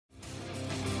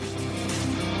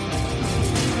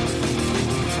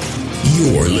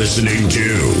You're listening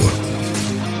to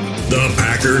the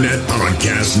Packernet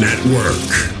Podcast Network.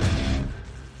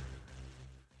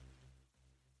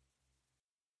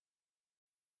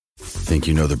 Think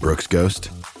you know the Brooks Ghost?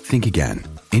 Think again.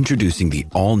 Introducing the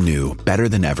all-new,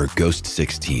 better-than-ever Ghost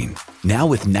 16. Now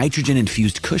with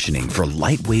nitrogen-infused cushioning for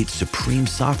lightweight, supreme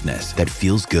softness that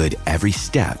feels good every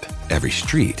step, every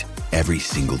street, every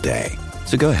single day.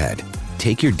 So go ahead,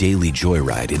 take your daily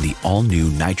joyride in the all-new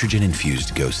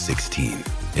nitrogen-infused Ghost 16.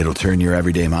 It'll turn your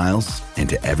everyday miles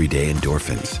into everyday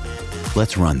endorphins.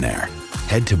 Let's run there.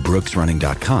 Head to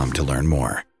brooksrunning.com to learn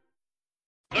more.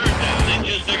 Third down,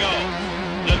 inches to go.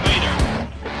 Debater.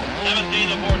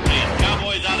 17-14.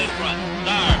 Cowboys out in front.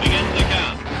 Starr begins the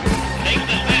count. Takes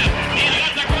the snap. He's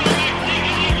got the quarterback.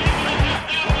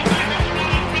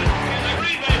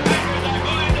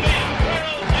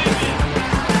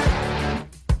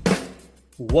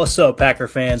 What's up, Packer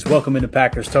fans? Welcome into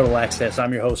Packers Total Access.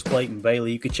 I'm your host, Clayton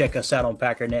Bailey. You can check us out on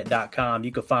Packernet.com.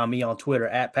 You can find me on Twitter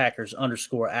at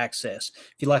Packers_access.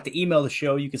 If you'd like to email the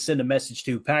show, you can send a message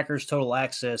to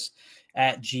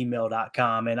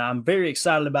PackersTotalAccess@gmail.com. And I'm very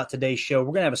excited about today's show.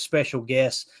 We're going to have a special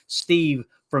guest, Steve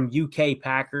from UK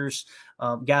Packers.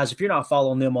 Guys, if you're not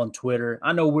following them on Twitter,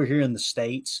 I know we're here in the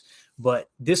States, but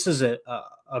this is a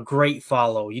great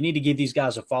follow. You need to give these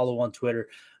guys a follow on Twitter.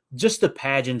 Just the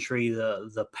pageantry,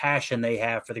 the passion they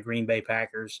have for the Green Bay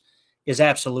Packers is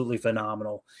absolutely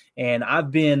phenomenal. And I've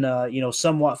been,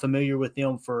 somewhat familiar with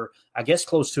them for, I guess,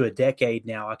 close to a decade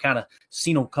now. I kind of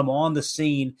seen them come on the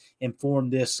scene and form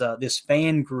this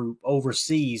fan group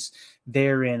overseas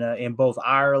there in both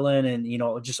Ireland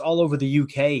and, just all over the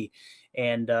UK.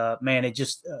 And, it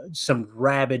just some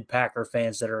rabid Packer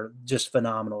fans that are just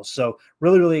phenomenal. So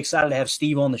really, really excited to have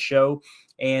Steve on the show.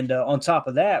 And on top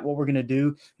of that, what we're going to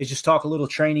do is just talk a little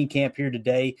training camp here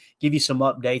today, give you some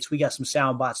updates. We got some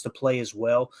sound bites to play as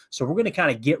well. So we're going to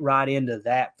kind of get right into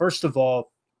that. First of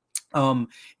all,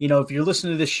 if you're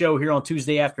listening to this show here on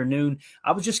Tuesday afternoon,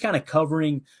 I was just kind of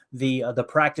covering the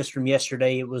practice from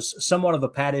yesterday. It was somewhat of a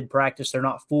padded practice. They're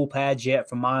not full pads yet,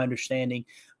 from my understanding,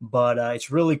 but it's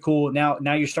really cool. Now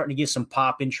you're starting to get some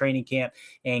pop in training camp,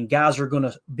 and guys are going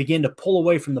to begin to pull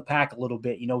away from the pack a little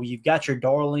bit. You've got your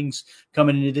darlings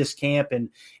coming into this camp, and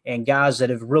guys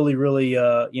that have really, really,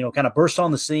 kind of burst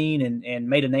on the scene and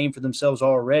made a name for themselves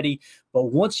already. But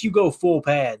once you go full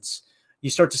pads, you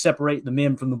start to separate the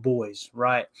men from the boys,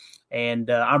 right? And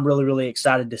I'm really, really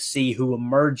excited to see who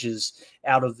emerges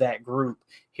out of that group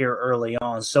here early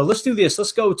on. So let's do this.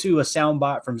 Let's go to a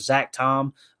soundbite from Zach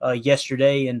Tom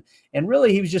yesterday. And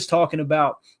really he was just talking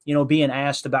about, being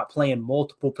asked about playing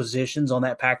multiple positions on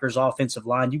that Packers offensive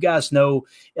line. You guys know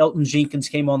Elgton Jenkins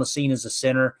came on the scene as a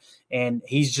center, and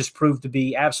he's just proved to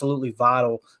be absolutely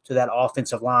vital to that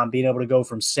offensive line, being able to go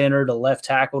from center to left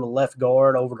tackle to left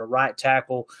guard over to right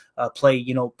tackle, play,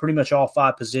 pretty much all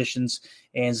five positions.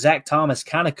 And Zach Thomas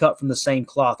kind of cut from the same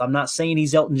cloth. I'm not saying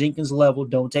he's Elgton Jenkins level,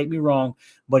 don't take me wrong,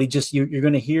 but you're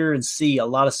going to hear and see a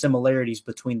lot of similarities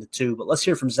between the two. But let's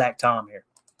hear from Zach Tom here.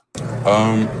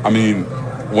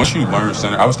 Once you learn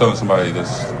center, I was telling somebody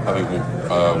this, I think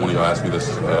one of y'all asked me this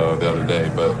the other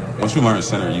day, but once you learn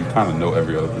center, you kind of know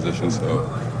every other position. So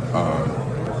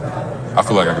I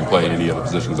feel like I can play any other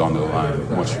positions on the line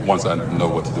once I know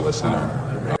what to do at center.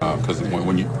 Because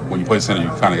when you play center, you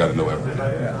kind of got to know everything.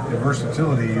 Yeah, the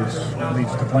versatility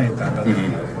leads to playing time, doesn't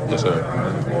it? Yes, sir.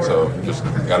 So just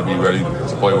got to be ready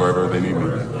to play wherever they need me.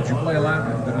 Did you play a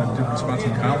lot in different spots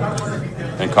in college?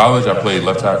 In college, I played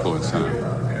left tackle and center.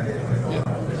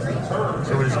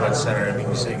 So what is about center?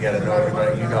 You say you got to know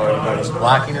everybody. You know everybody's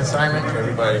blocking assignment,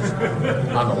 everybody's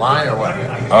on the line, or what?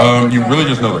 You really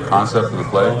just know the concept of the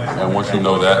play, and once you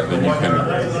know that, then you can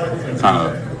kind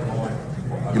of,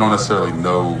 you don't necessarily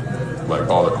know like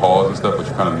all the calls and stuff, but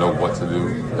you kind of know what to do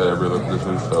at every other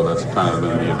position. So that's kind of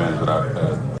been the advantage that I've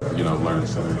had, learning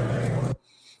center.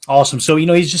 Awesome. So,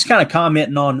 he's just kind of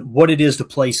commenting on what it is to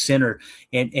play center.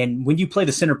 And when you play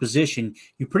the center position,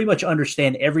 you pretty much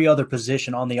understand every other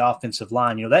position on the offensive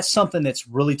line. That's something that's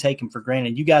really taken for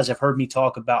granted. You guys have heard me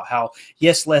talk about how,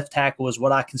 yes, left tackle is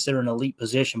what I consider an elite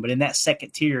position, but in that second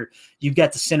tier, you've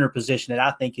got the center position that I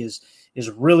think is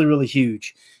really, really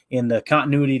huge in the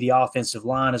continuity of the offensive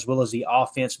line, as well as the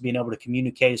offense being able to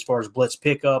communicate as far as blitz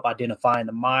pickup, identifying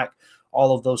the mic,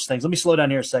 all of those things. Let me slow down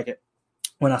here a second.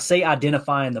 When I say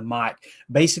identifying the mic,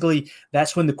 basically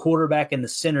that's when the quarterback and the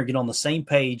center get on the same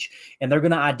page and they're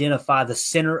going to identify the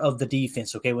center of the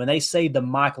defense. Okay, when they say the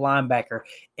mic linebacker,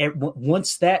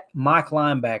 once that mic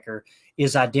linebacker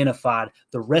is identified,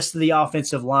 the rest of the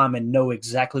offensive linemen know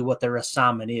exactly what their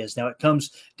assignment is. Now, it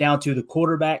comes down to the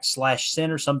quarterback /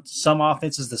 center. Some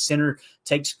offenses, the center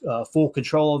takes full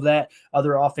control of that.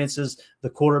 Other offenses, the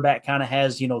quarterback kind of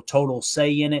has, total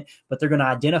say in it. But they're going to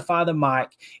identify the mic,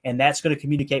 and that's going to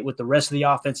communicate with the rest of the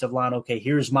offensive line. Okay,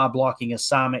 here's my blocking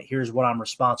assignment. Here's what I'm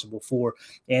responsible for.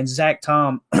 And Zach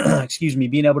Tom,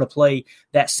 being able to play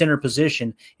that center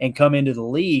position and come into the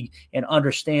league and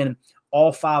understand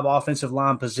all 5 offensive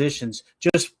line positions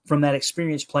just from that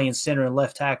experience playing center and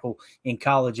left tackle in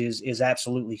college is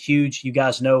absolutely huge. You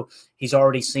guys know he's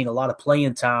already seen a lot of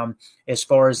playing time as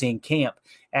far as in camp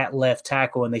at left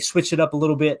tackle, and they switched it up a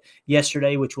little bit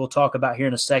yesterday, which we'll talk about here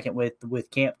in a second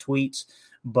with camp tweets.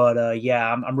 But,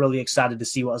 I'm really excited to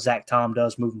see what Zach Tom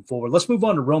does moving forward. Let's move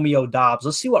on to Romeo Doubs.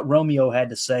 Let's see what Romeo had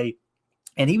to say.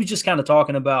 And he was just kind of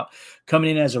talking about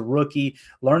coming in as a rookie,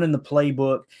 learning the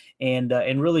playbook, and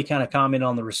really kind of comment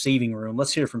on the receiving room.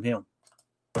 Let's hear from him.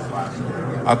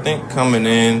 I think coming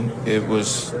in, it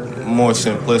was more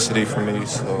simplicity for me.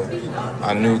 So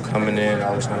I knew coming in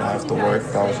I was going to have to work.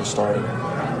 I was a starter.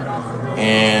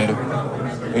 And,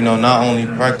 not only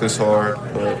practice hard,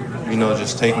 but,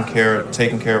 just taking care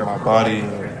of my body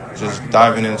and just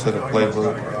diving into the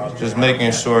playbook, just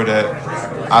making sure that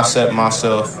I set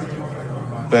myself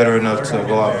better enough to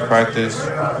go out and practice.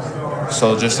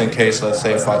 So just in case, let's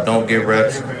say if I don't get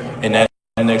reps and that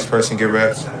next person get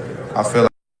reps, I feel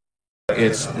like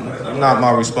it's not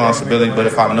my responsibility, but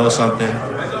if I know something,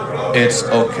 it's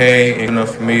okay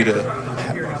enough for me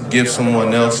to give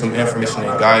someone else some information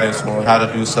and guidance on how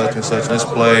to do such and such this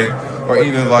play, or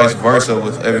even vice versa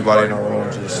with everybody in the room.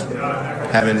 Just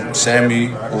having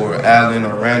Sammy or Allen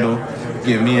or Randall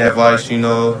give me advice,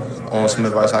 on some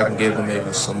advice I can give them,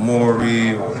 maybe some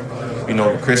Maury or,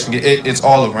 Christian. It's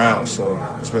all around, so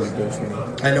it's really good for me.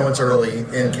 I know it's early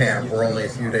in camp. We're only a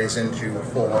few days into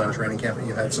full-on training camp, but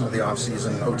you've had some of the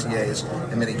off-season OTAs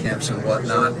and mini camps and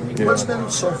whatnot. Yeah. What's been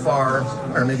so far,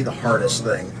 or maybe the hardest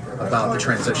thing about the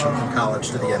transition from college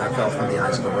to the NFL from the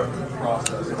eyes of the rookie?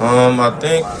 I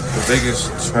think the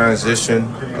biggest transition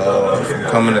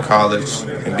from coming to college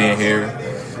and being here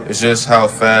is just how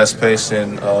fast-paced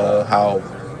and how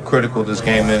critical this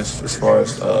game is as far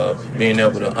as being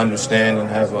able to understand and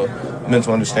have a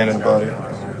mental understanding about it.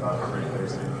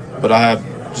 But I have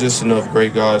just enough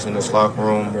great guys in this locker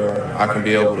room where I can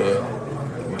be able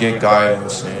to get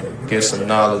guidance and get some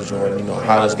knowledge on,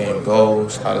 how this game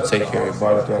goes, how to take care of your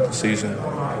body throughout the season,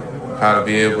 how to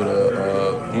be able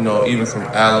to, even from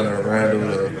Allen or Randall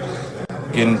to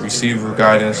getting receiver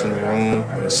guidance in the room,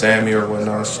 and Sammy or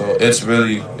whatnot. So it's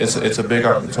really, it's a big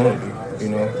opportunity,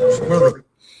 So.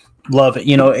 Love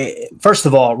it. First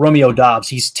of all, Romeo Doubs,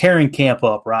 he's tearing camp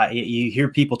up, right? You hear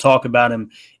people talk about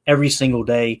him every single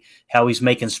day, how he's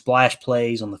making splash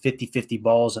plays on the 50-50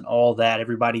 balls and all that.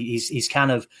 Everybody, he's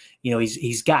kind of,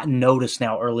 he's gotten noticed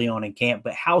now early on in camp,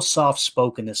 but how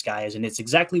soft-spoken this guy is. And it's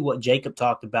exactly what Jacob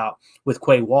talked about with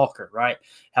Quay Walker, right?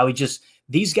 How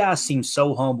these guys seem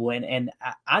so humble. And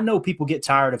I know people get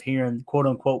tired of hearing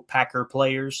quote-unquote Packer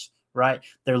players, right?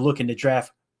 They're looking to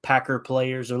draft Packer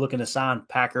players. They're looking to sign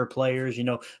Packer players,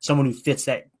 someone who fits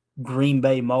that Green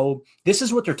Bay mold. This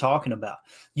is what they're talking about.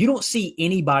 You don't see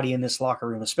anybody in this locker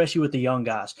room, especially with the young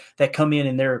guys, that come in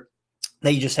and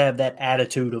they just have that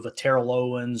attitude of a Terrell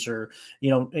Owens or,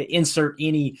 insert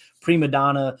any prima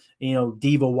donna,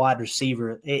 diva wide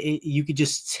receiver. You could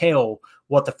just tell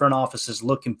what the front office is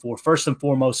looking for. First and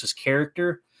foremost is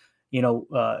character,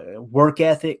 work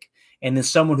ethic, and then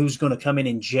someone who's going to come in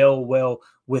and gel well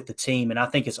with the team. And I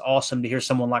think it's awesome to hear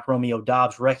someone like Romeo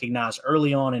Doubs recognize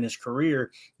early on in his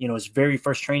career, his very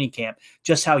first training camp,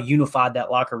 just how unified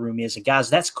that locker room is. And guys,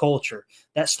 that's culture.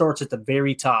 That starts at the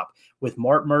very top with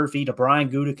Mark Murphy to Brian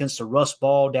Gutekunst to Russ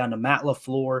Ball, down to Matt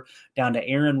LaFleur, down to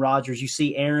Aaron Rodgers. You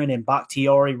see Aaron and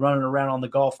Bakhtiari running around on the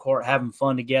golf cart, having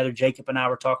fun together. Jacob and I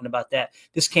were talking about that.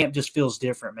 This camp just feels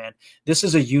different, man. This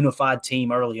is a unified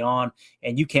team early on,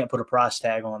 and you can't put a price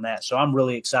tag on that. So I'm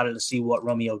really excited to see what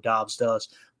Romeo Doubs does.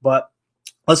 But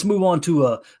let's move on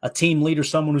to a team leader,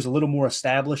 someone who's a little more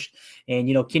established. And,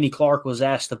 Kenny Clark was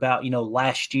asked about,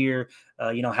 last year,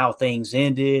 how things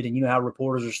ended and, how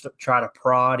reporters are trying to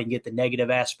prod and get the negative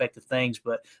aspect of things.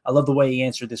 But I love the way he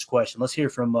answered this question. Let's hear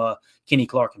from Kenny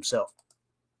Clark himself.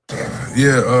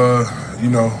 Yeah,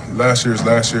 last year is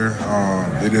last year.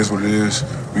 It is what it is.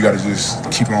 We got to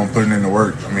just keep on putting in the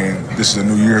work. I mean, this is a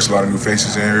new year. It's a lot of new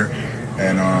faces in here.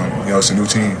 And, it's a new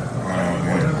team.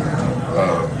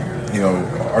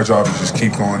 Our job is just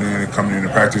keep going in and coming into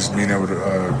practice, being able to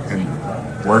and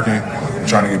working and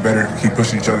trying to get better, keep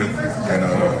pushing each other,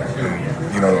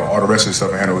 and all the rest of the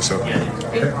stuff and handle itself.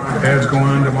 Pads going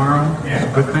on tomorrow is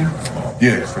a good thing?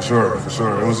 Yeah, for sure. It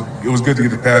was good to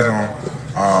get the pads on.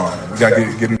 We got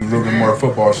to get in a little bit more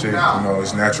football shape.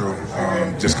 It's natural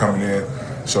just coming in.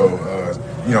 So,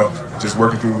 just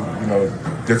working through,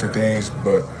 different things,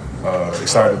 but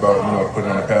excited about, putting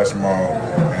on the pads tomorrow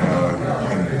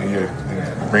and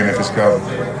bringing that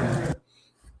physicality.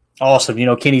 Awesome.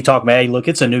 Kenny talked about, hey, look,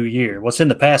 it's a new year. What's in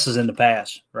the past is in the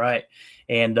past, right?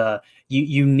 And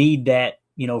you need that,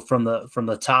 from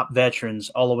the top veterans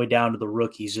all the way down to the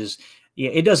rookies.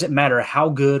 It doesn't matter how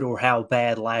good or how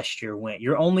bad last year went.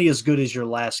 You're only as good as your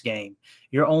last game.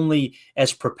 You're only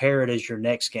as prepared as your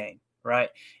next game, right?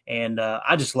 And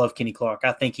I just love Kenny Clark.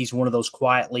 I think he's one of those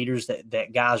quiet leaders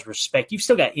that guys respect. You've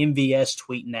still got MVS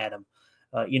tweeting at him,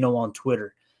 on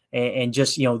Twitter. And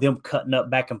just, them cutting up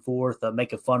back and forth,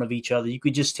 making fun of each other. You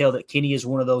could just tell that Kenny is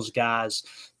one of those guys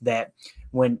that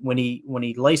when he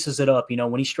laces it up,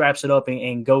 when he straps it up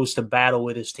and goes to battle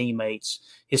with his teammates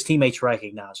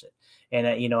recognize it.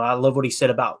 And, I love what he said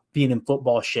about being in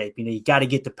football shape. You got to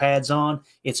get the pads on.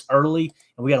 It's early,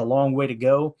 and we got a long way to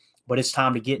go, but it's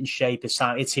time to get in shape.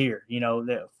 It's here.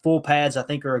 The full pads, I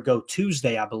think, are a go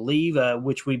Tuesday, I believe,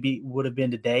 which would have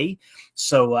been today.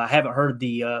 So I haven't heard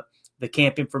the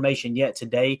camp information yet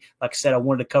today. Like I said, I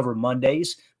wanted to cover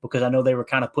Mondays because I know they were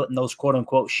kind of putting those quote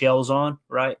unquote shells on,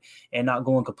 right? And not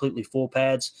going completely full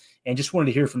pads, and just wanted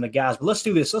to hear from the guys. But let's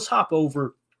do this. Let's hop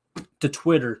over to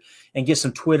Twitter and get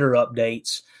some Twitter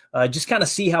updates. Just kind of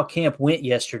see how camp went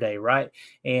yesterday, right?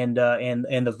 And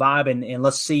the vibe, and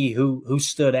let's see who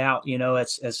stood out.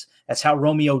 That's how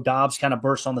Romeo Doubs kind of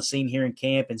burst on the scene here in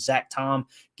camp, and Zach Tom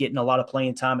getting a lot of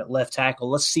playing time at left tackle.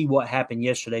 Let's see what happened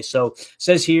yesterday. So it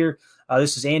says here,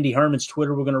 this is Andy Herman's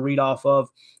Twitter we're going to read off of.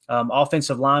 Starting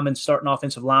offensive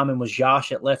lineman was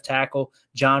Josh at left tackle,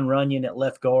 John Runyon at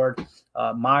left guard,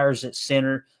 Myers at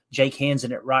center, Jake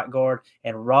Hansen at right guard,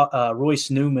 and Royce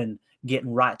Newman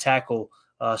getting right tackle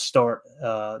reps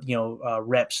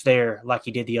there like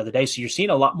he did the other day. So you're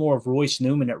seeing a lot more of Royce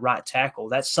Newman at right tackle.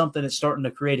 That's something that's starting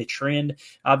to create a trend.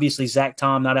 Obviously, Zach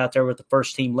Tom not out there with the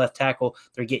first team left tackle.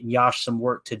 They're getting Josh some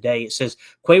work today. It says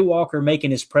Quay Walker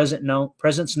making his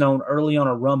presence known early on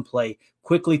a run play,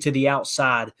 quickly to the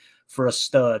outside for a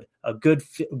stud. A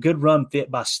good run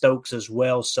fit by Stokes as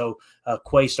well. So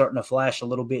Quay starting to flash a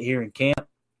little bit here in camp.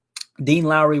 Dean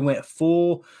Lowry went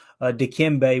full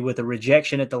Dikembe with a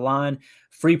rejection at the line.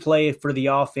 Free play for the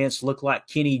offense. Looked like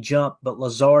Kenny jumped, but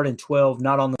Lazard and 12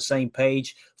 not on the same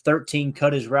page. 13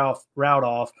 cut his route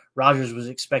off. Rodgers was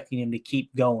expecting him to keep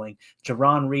going.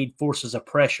 Jerron Reed forces a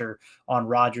pressure on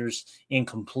Rodgers,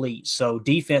 incomplete. So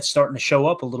defense starting to show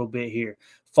up a little bit here.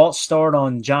 False start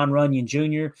on John Runyon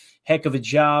Jr. Heck of a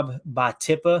job by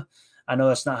Tippa. I know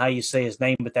that's not how you say his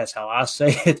name, but that's how I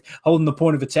say it. Holding the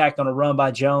point of attack on a run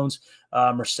by Jones.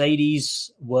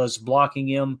 Mercedes was blocking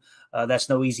him. That's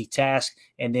no easy task.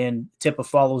 And then Tippa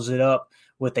follows it up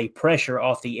with a pressure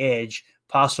off the edge.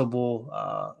 Possible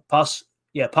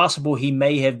he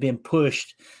may have been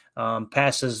pushed,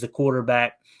 passes the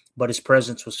quarterback, but his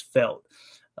presence was felt.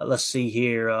 Let's see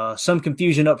here. Some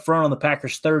confusion up front on the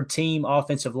Packers' third team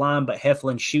offensive line, but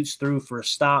Heflin shoots through for a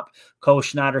stop. Cole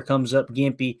Schneider comes up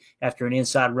gimpy after an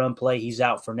inside run play. He's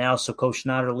out for now, so Cole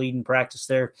Schneider leading practice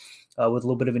there with a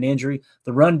little bit of an injury.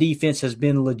 The run defense has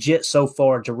been legit so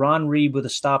far. Jerron Reed with a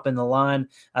stop in the line.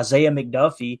 Isaiah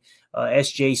McDuffie,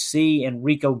 SJC, and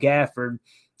Rico Gafford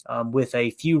with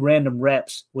a few random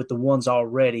reps with the ones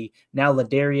already. Now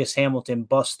Ladarius Hamilton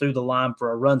busts through the line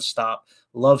for a run stop.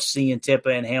 Love seeing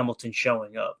Tippa and Hamilton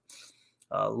showing up.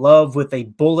 Love with a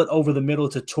bullet over the middle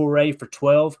to Toure for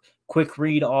 12. Quick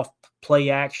read off play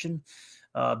action.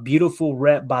 Beautiful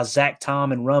rep by Zach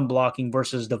Tom and run blocking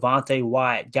versus Devontae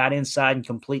Wyatt. Got inside and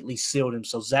completely sealed him.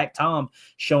 So Zach Tom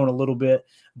showing a little bit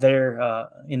there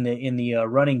in the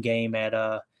running game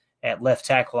at left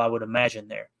tackle, I would imagine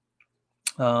there.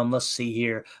 Let's see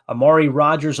here. Amari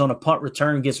Rodgers on a punt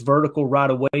return gets vertical right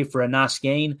away for a nice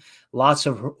gain. Lots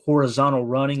of horizontal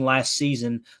running last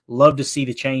season. Love to see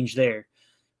the change there.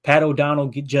 Pat O'Donnell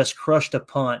just crushed a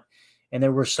punt, and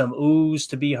there were some oohs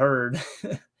to be heard.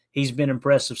 He's been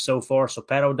impressive so far. So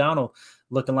Pat O'Donnell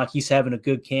looking like he's having a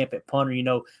good camp at punter.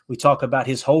 We talk about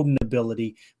his holding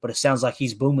ability, but it sounds like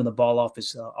he's booming the ball off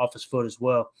his foot as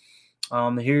well.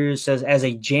 Here it says, as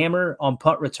a jammer on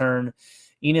punt return,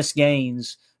 Enos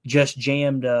Gaines just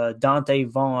jammed Dante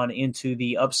Vaughn into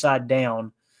the upside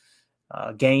down.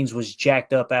 Gaines was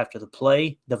jacked up after the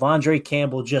play. Devondre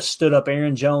Campbell just stood up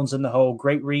Aaron Jones in the hole.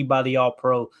 Great read by the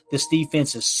All-Pro. This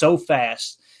defense is so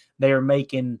fast. They are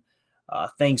making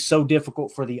things so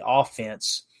difficult for the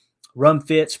offense. Run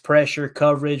fits, pressure,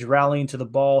 coverage, rallying to the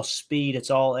ball, speed, it's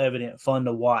all evident, fun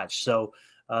to watch. So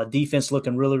defense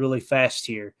looking really, really fast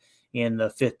here in the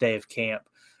 5th day of camp.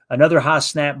 Another high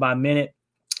snap by minute.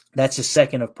 That's his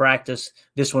second of practice.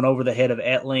 This one over the head of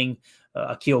Etling.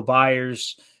 Akil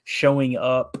Byers showing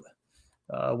up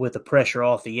with the pressure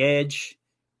off the edge.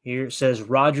 Here it says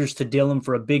Rogers to Dillon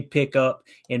for a big pickup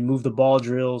and move the ball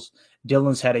drills.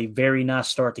 Dillon's had a very nice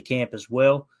start to camp as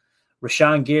well.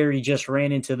 Rashawn Gary just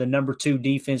ran into the number 2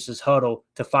 defense's huddle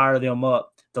to fire them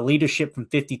up. The leadership from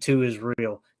 52 is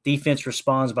real. Defense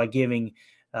responds by giving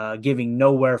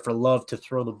nowhere for Love to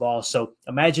throw the ball. So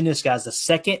imagine this, guys, the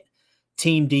second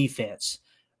team defense.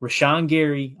 Rashawn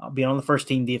Gary being on the first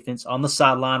team defense on the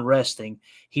sideline resting.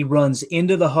 He runs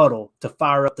into the huddle to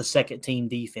fire up the second team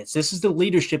defense. This is the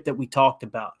leadership that we talked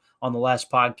about on the last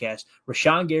podcast.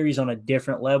 Rashawn Gary's on a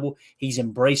different level. He's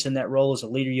embracing that role as a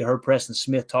leader. You heard Preston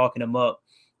Smith talking him up.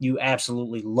 You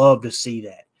absolutely love to see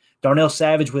that. Darnell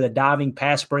Savage with a diving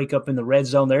pass breakup in the red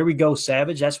zone. There we go,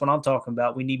 Savage. That's what I'm talking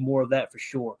about. We need more of that for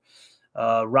sure.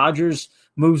 Rogers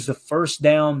moves the first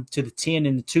down to the 10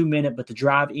 in the 2-minute, but the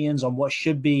drive ends on what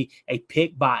should be a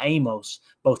pick by Amos.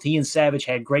 Both he and Savage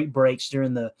had great breaks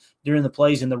during the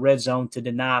plays in the red zone to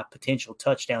deny potential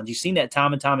touchdowns. You've seen that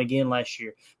time and time again last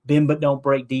year. Bend but don't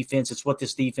break defense. It's what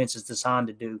this defense is designed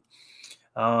to do.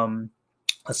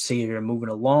 Let's see here. Moving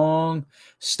along.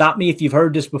 Stop me if you've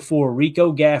heard this before.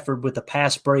 Rico Gafford with the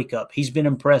pass breakup. He's been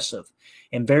impressive.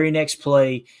 And very next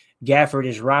play, Gafford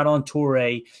is right on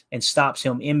Toure and stops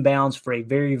him inbounds for a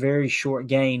very, very short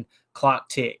gain. Clock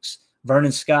ticks.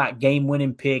 Vernon Scott,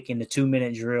 game-winning pick in the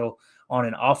 2-minute drill on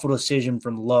an awful decision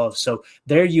from Love. So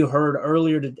there you heard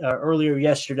earlier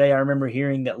yesterday, I remember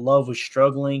hearing that Love was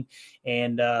struggling,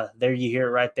 and there you hear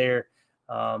it right there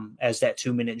as that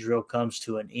 2-minute drill comes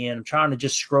to an end. I'm trying to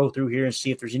just scroll through here and see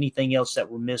if there's anything else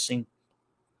that we're missing.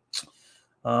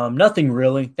 Nothing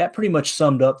really. That pretty much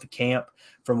summed up the camp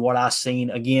from what I've seen.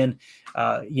 Again,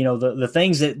 the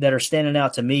things that are standing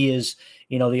out to me is,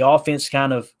 the offense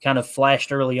kind of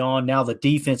flashed early on. Now the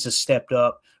defense has stepped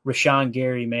up. Rashawn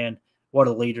Gary, man, what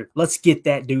a leader. Let's get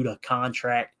that dude a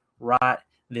contract right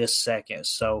this second.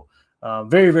 So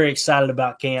very, very excited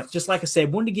about camp. Just like I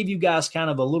said, wanted to give you guys kind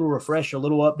of a little refresher, a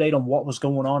little update on what was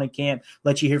going on in camp.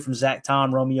 Let you hear from Zach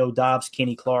Tom, Romeo Dobbs,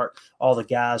 Kenny Clark, all the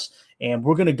guys. And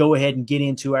we're going to go ahead and get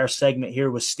into our segment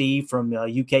here with Steve from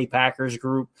UK Packers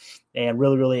Group, and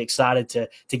really, really excited to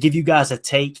give you guys a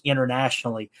take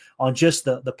internationally on just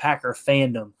the Packer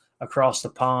fandom across the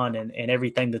pond and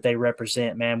everything that they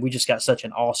represent, man. We just got such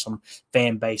an awesome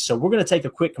fan base. So we're going to take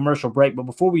a quick commercial break. But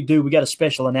before we do, we got a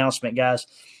special announcement, guys.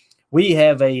 We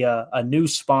have a new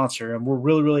sponsor, and we're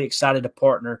really, really excited to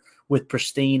partner with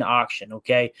Pristine Auction,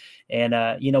 okay? And,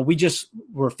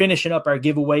 we're finishing up our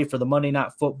giveaway for the Monday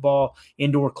Night Football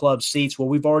indoor club seats. Well,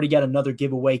 we've already got another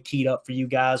giveaway keyed up for you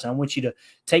guys. I want you to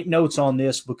take notes on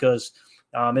this because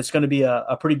it's going to be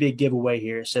a pretty big giveaway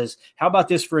here. It says, how about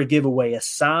this for a giveaway? A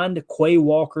signed Quay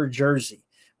Walker jersey.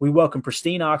 We welcome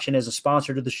Pristine Auction as a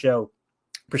sponsor to the show.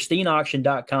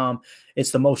 PristineAuction.com.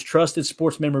 It's the most trusted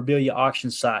sports memorabilia auction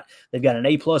site. They've got an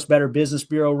A+ Better Business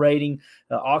Bureau rating.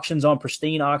 Auctions on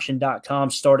PristineAuction.com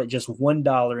start at just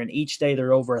 $1, and each day there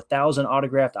are over 1,000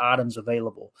 autographed items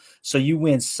available. So you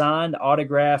win signed,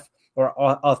 autograph, or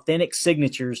authentic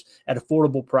signatures at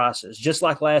affordable prices. Just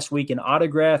like last week, an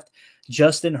autographed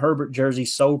Justin Herbert jersey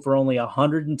sold for only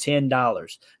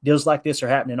 $110. Deals like this are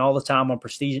happening all the time on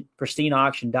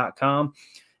PristineAuction.com.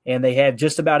 And they have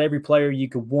just about every player you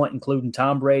could want, including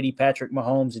Tom Brady, Patrick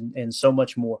Mahomes, and so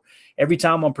much more. Every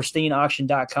time on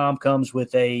PristineAuction.com comes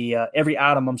with every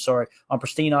item on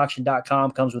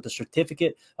PristineAuction.com comes with a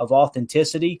certificate of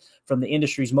authenticity from the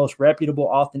industry's most reputable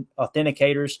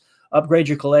authenticators. Upgrade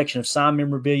your collection of signed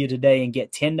memorabilia today and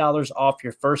get $10 off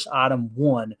your first item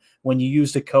when you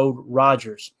use the code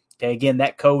Rogers. Okay, again,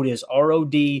 that code is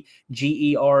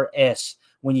RODGERS.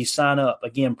 When you sign up.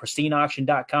 Again,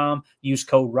 PristineAuction.com, use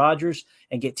code Rogers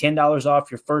and get $10 off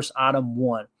your first item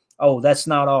one. Oh, that's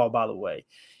not all, by the way.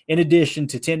 In addition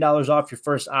to $10 off your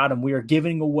first item, we are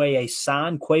giving away a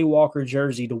signed Quay Walker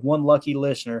jersey to one lucky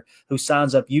listener who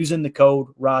signs up using the code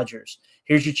Rogers.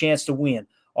 Here's your chance to win.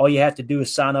 All you have to do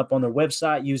is sign up on their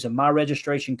website using my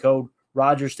registration code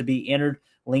Rogers to be entered.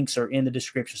 Links are in the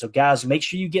description. So, guys, make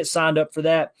sure you get signed up for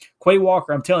that. Quay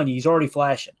Walker, I'm telling you, he's already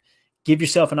flashing. Give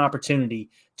yourself an opportunity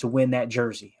to win that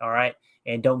jersey, all right?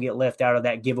 And don't get left out of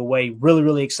that giveaway. Really,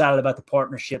 really excited about the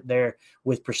partnership there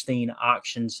with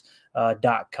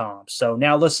PristineAuctions.com. So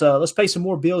now let's pay some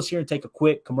more bills here and take a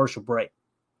quick commercial break.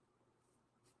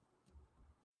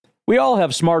 We all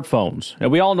have smartphones,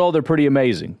 and we all know they're pretty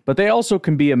amazing, but they also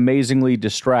can be amazingly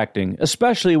distracting,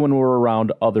 especially when we're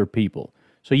around other people.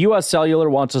 So US Cellular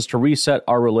wants us to reset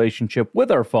our relationship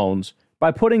with our phones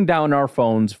by putting down our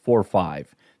phones for $5.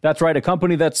 That's right, a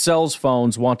company that sells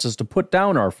phones wants us to put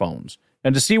down our phones.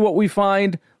 And to see what we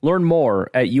find, learn more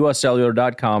at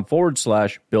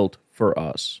uscellular.com/built for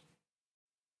us.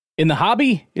 In the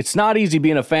hobby, it's not easy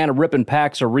being a fan of ripping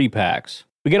packs or repacks.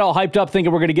 We get all hyped up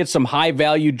thinking we're going to get some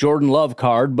high-value Jordan Love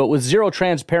card, but with zero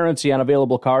transparency on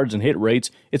available cards and hit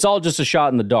rates, it's all just a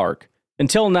shot in the dark.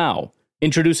 Until now,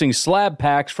 introducing slab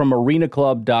packs from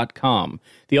arenaclub.com,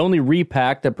 the only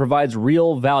repack that provides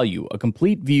real value, a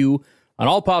complete view on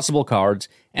all possible cards,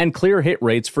 and clear hit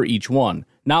rates for each one.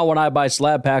 Now when I buy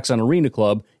slab packs on Arena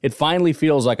Club, it finally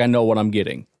feels like I know what I'm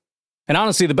getting. And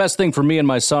honestly, the best thing for me and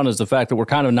my son is the fact that we're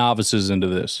kind of novices into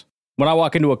this. When I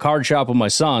walk into a card shop with my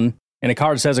son, and a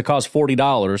card says it costs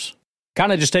 $40,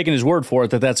 kind of just taking his word for it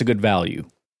that that's a good value.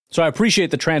 So I appreciate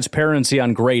the transparency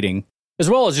on grading, as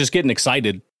well as just getting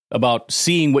excited about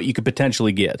seeing what you could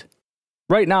potentially get.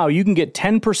 Right now, you can get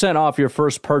 10% off your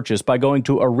first purchase by going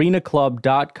to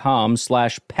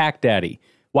arenaclub.com/packdaddy.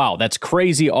 Wow, that's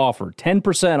crazy offer.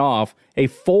 10% off a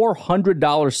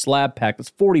 $400 slab pack.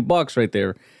 That's $40 right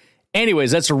there.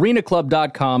 Anyways, that's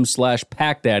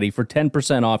arenaclub.com/packdaddy for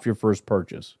 10% off your first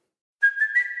purchase.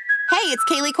 Hey, it's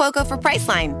Kaylee Cuoco for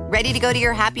Priceline. Ready to go to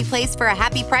your happy place for a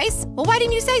happy price? Well, why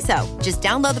didn't you say so? Just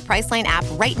download the Priceline app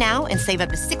right now and save up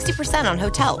to 60% on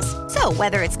hotels. So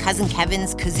whether it's Cousin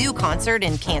Kevin's Kazoo Concert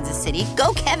in Kansas City,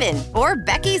 go Kevin, or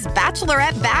Becky's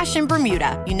Bachelorette Bash in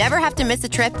Bermuda, you never have to miss a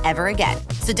trip ever again.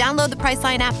 So download the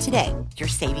Priceline app today. Your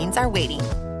savings are waiting.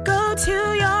 Go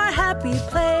to your happy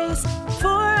place for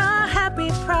a happy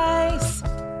price.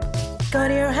 Go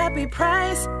to your happy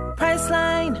price,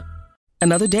 Priceline.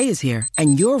 Another day is here,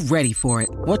 and you're ready for it.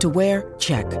 What to wear?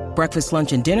 Check. Breakfast,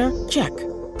 lunch, and dinner? Check.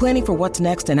 Planning for what's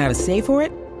next and how to save for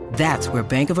it? That's where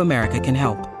Bank of America can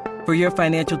help. For your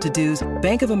financial to-dos,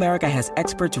 Bank of America has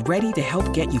experts ready to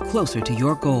help get you closer to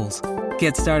your goals.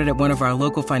 Get started at one of our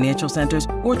local financial centers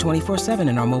or 24/7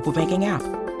 in our mobile banking app.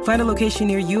 Find a location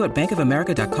near you at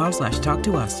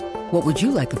bankofamerica.com/talktous. What would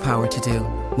you like the power to do?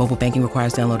 Mobile banking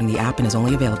requires downloading the app and is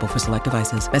only available for select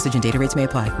devices. Message and data rates may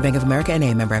apply. Bank of America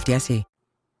NA, member FDIC.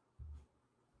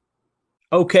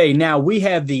 Okay, now we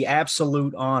have the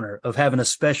absolute honor of having a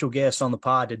special guest on the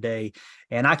pod today,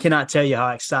 and I cannot tell you how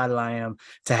excited I am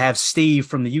to have Steve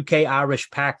from the UK Irish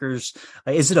Packers.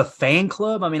 Is it a fan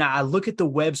club? I mean, I look at the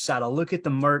website, I look at the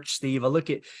merch, Steve, I look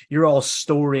at your all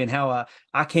story and how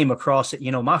I came across it.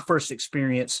 You know, my first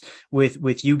experience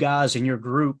with you guys and your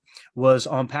group was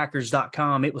on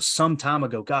Packers.com. It was some time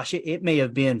ago. Gosh, it may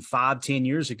have been 5-10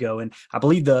 years ago, and I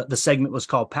believe the segment was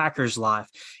called Packers Life,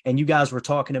 and you guys were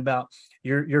talking about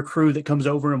your crew that comes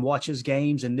over and watches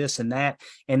games and this and that.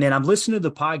 And then I'm listening to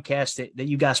the podcast that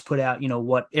you guys put out,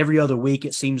 every other week.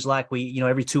 It seems like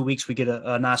every 2 weeks we get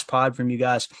a nice pod from you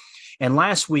guys. And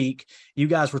last week you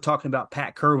guys were talking about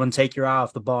Pat Kerwin, take your eye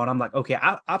off the ball. And I'm like, okay,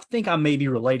 I think I may be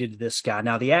related to this guy.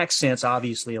 Now the accent's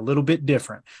obviously a little bit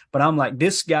different, but I'm like,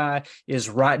 this guy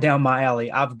is right down my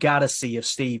alley. I've got to see if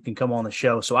Steve can come on the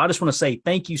show. So I just want to say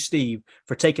thank you, Steve,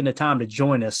 for taking the time to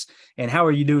join us. And how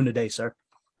are you doing today, sir?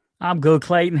 I'm good,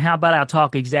 Clayton. How about I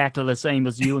talk exactly the same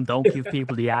as you and don't give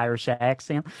people the Irish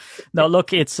accent? No,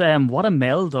 look, it's what a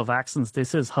meld of accents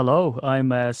this is. Hello,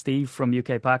 I'm Steve from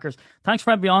UK Packers. Thanks for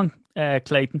having me on,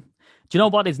 Clayton. Do you know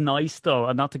what is nice, though,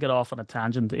 and not to get off on a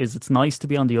tangent, is it's nice to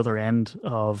be on the other end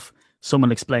of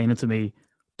someone explaining to me,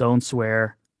 don't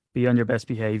swear, be on your best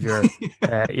behavior,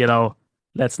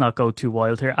 let's not go too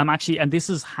wild here. I'm actually, and this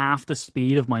is half the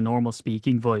speed of my normal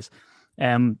speaking voice.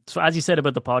 So as you said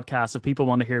about the podcast, if people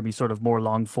want to hear me sort of more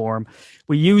long form,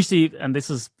 we usually, and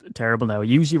this is terrible now,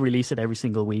 usually release it every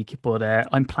single week, but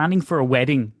I'm planning for a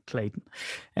wedding, Clayton.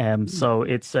 So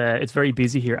it's very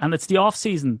busy here, and it's the off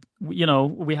season.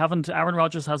 Aaron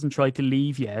Rodgers hasn't tried to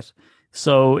leave yet.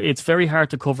 So it's very hard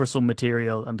to cover some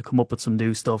material and to come up with some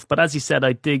new stuff. But as you said,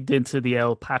 I digged into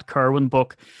the Pat Kerwin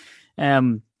book.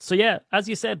 So yeah, as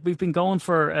you said, we've been going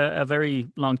for a very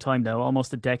long time now,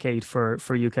 almost a decade for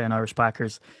UK and Irish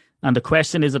Packers. And the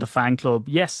question, is it a fan club?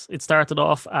 Yes, it started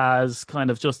off as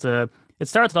just a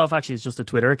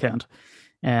Twitter account.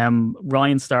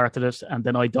 Ryan started it, and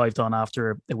then I dived on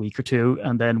after a week or two,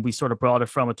 and then we sort of brought it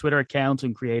from a Twitter account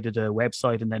and created a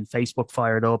website, and then Facebook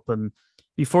fired up. And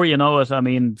before you know it, I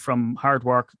mean, from hard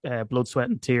work, blood,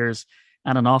 sweat and tears,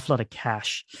 and an awful lot of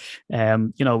cash.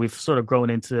 We've sort of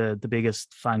grown into the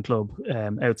biggest fan club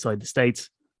outside the States.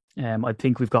 I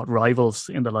think we've got rivals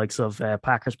in the likes of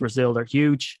Packers Brazil. They're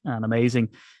huge and amazing.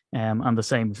 And the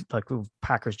same like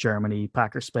Packers Germany,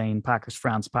 Packers Spain, Packers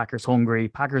France, Packers Hungary,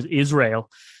 Packers Israel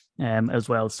as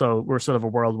well. So we're sort of a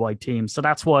worldwide team. So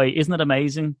that's why, isn't it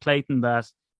amazing, Clayton, that,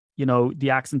 you know, the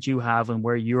accent you have and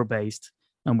where you're based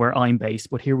and where I'm based,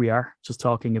 but here we are just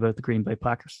talking about the Green Bay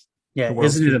Packers. Yeah,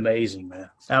 isn't it amazing, man?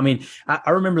 I mean, I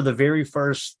remember the very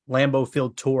first Lambeau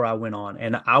Field tour I went on,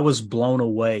 and I was blown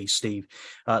away, Steve.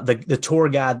 The tour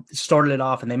guide started it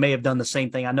off, and they may have done the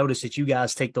same thing. I noticed that you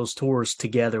guys take those tours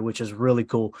together, which is really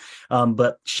cool.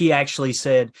 But she actually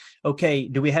said, okay,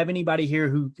 do we have anybody here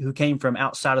who came from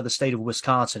outside of the state of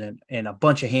Wisconsin? And a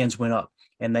bunch of hands went up.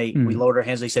 And we lowered our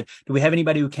hands. They said, do we have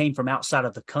anybody who came from outside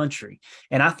of the country?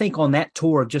 And I think on that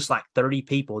tour of just like 30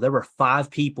 people, there were 5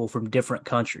 people from different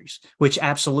countries, which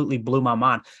absolutely blew my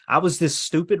mind. I was this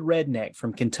stupid redneck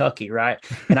from Kentucky, right?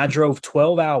 And I drove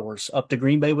 12 hours up to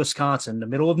Green Bay, Wisconsin, the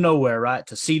middle of nowhere, right,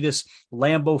 to see this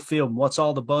Lambeau Field. What's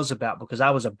all the buzz about? Because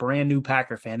I was a brand new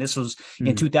Packer fan. This was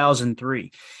in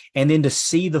 2003. And then to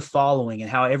see the following and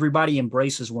how everybody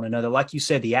embraces one another. Like you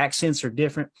said, the accents are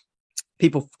different.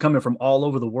 People coming from all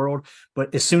over the world.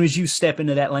 But as soon as you step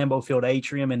into that Lambeau Field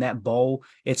atrium and that bowl,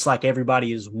 it's like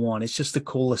everybody is one. It's just the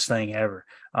coolest thing ever.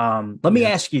 Let me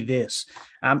ask you this.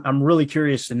 I'm really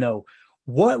curious to know,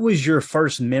 what was your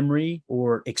first memory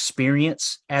or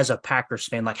experience as a Packers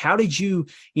fan? Like, how did you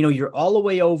you're all the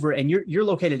way over and you're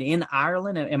located in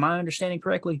Ireland. Am I understanding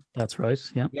correctly? That's right.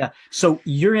 Yeah. Yeah. So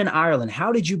you're in Ireland.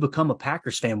 How did you become a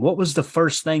Packers fan? What was the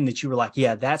first thing that you were like,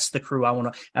 yeah, that's the crew I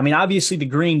want to, I mean, obviously the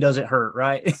green doesn't hurt,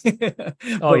 right?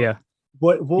 Oh yeah.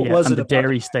 What was it the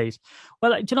dairy state?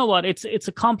 Well, do you know what? It's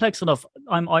a complex enough.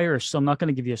 I'm Irish, so I'm not going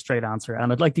to give you a straight answer,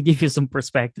 and I'd like to give you some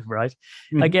perspective, right?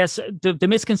 I guess the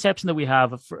misconception that we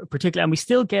have, particularly, and we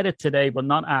still get it today, but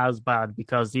not as bad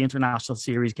because the international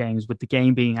series games, with the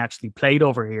game being actually played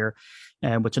over here,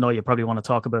 which I know you probably want to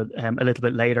talk about a little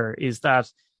bit later, is that,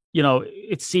 you know,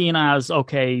 it's seen as,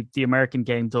 okay, the American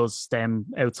game does stem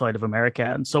outside of America.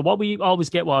 And so what we always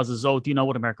get is, oh, do you know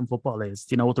what American football is?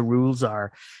 Do you know what the rules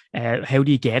are? How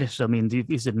do you get it? I mean,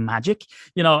 is it magic?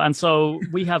 You know, and so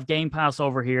we have Game Pass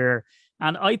over here.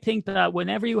 And I think that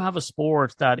whenever you have a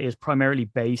sport that is primarily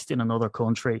based in another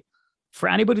country, for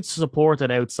anybody to support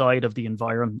it outside of the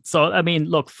environment. So, I mean,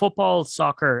 look, football,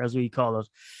 soccer, as we call it,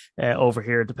 over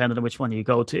here, depending on which one you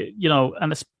go to, you know,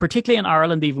 and it's particularly in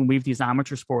Ireland, even we've these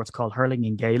amateur sports called hurling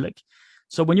and Gaelic.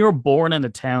 So when you're born in a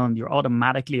town, you're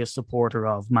automatically a supporter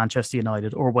of Manchester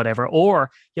United or whatever,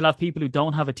 or you'll have people who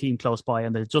don't have a team close by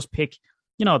and they just pick,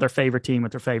 you know, their favorite team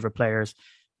with their favorite players.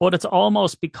 But it's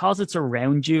almost, because it's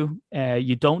around you,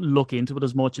 you don't look into it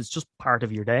as much. It's just part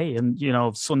of your day. And, you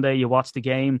know, Sunday you watch the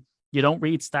game, you don't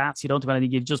read stats, you don't do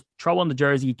anything. You just throw on the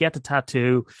jersey, you get the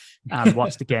tattoo and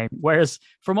watch the game. Whereas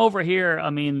from over here, I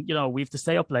mean, you know, we have to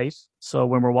stay up late. So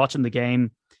when we're watching the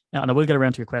game, and I will get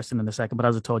around to your question in a second, but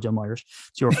as I told you, I'm Irish.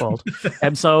 It's your fault.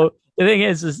 So the thing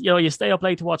is, you know, you stay up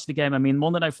late to watch the game. I mean,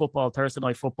 Monday Night Football, Thursday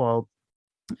Night Football,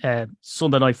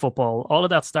 Sunday Night Football, all of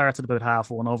that starts at about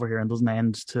 1:30 over here and doesn't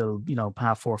end till, you know,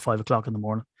 4:30, 5 o'clock in the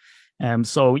morning.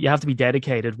 So you have to be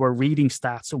dedicated. We're reading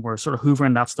stats and we're sort of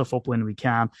hoovering that stuff up when we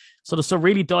can. So there's a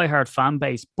really diehard fan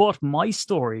base. But my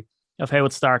story of how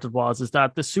it started is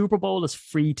that the Super Bowl is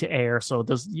free to air. So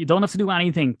you don't have to do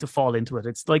anything to fall into it.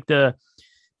 It's like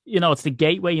it's the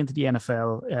gateway into the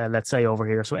NFL, let's say, over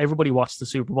here. So everybody watched the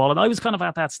Super Bowl. And I was kind of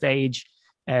at that stage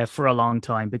for a long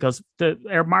time because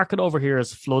our market over here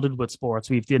is flooded with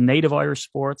sports. We've the native Irish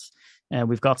sports, and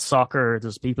we've got soccer.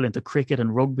 There's people into cricket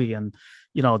and rugby, and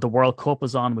you know the World Cup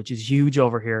is on, which is huge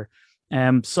over here.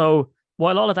 So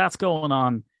while all of that's going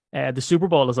on, the Super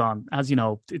Bowl is on. As you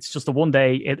know, it's just a one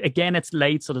day. It's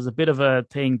late, so there's a bit of a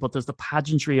thing, but there's the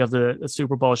pageantry of the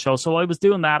Super Bowl show. So I was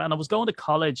doing that, and I was going to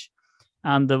college,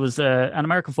 and there was an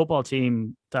American football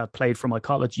team that played for my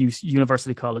college,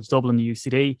 University College Dublin,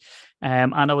 UCD,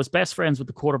 and I was best friends with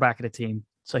the quarterback of the team.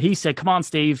 So he said, "Come on,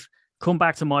 Steve, come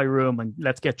back to my room and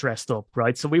let's get dressed up,"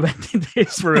 right? So we went into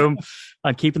his room.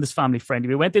 I'm keeping this family friendly.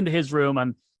 We went into his room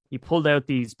and he pulled out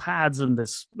these pads and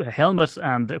this helmet.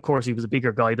 And of course, he was a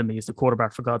bigger guy than me. He's the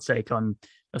quarterback, for God's sake. I'm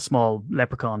a small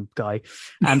leprechaun guy.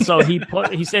 And so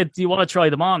he said, "Do you want to try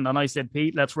them on?" And I said,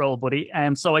 "Pete, let's roll, buddy."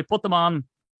 And so I put them on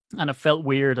and it felt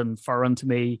weird and foreign to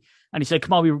me. And he said,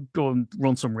 "Come on, we go and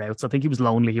run some routes." I think he was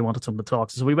lonely. He wanted someone to talk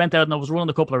to. So we went out and I was running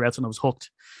a couple of routes and I was hooked.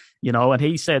 You know, and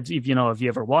he said, "Have you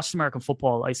ever watched American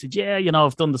football?" I said, "Yeah,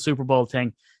 I've done the Super Bowl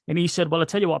thing." And he said, "Well, I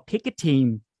tell you what, pick a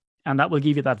team and that will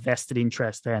give you that vested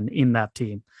interest then in that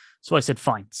team." So I said,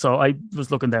 "Fine." So I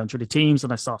was looking down through the teams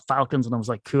and I saw Falcons and I was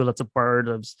like, "Cool, that's a bird."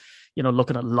 I was,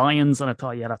 looking at Lions and I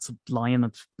thought, "Yeah, that's a lion,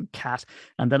 that's a cat."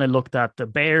 And then I looked at the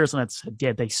Bears and I said,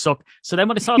 "Yeah, they suck." So then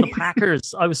when I saw the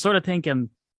Packers, I was sort of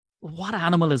thinking, what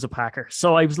animal is a Packer?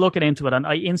 So I was looking into it and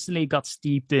I instantly got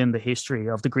steeped in the history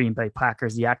of the Green Bay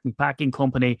Packers, the Acme Packing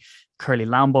Company, Curly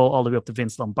Lambeau, all the way up to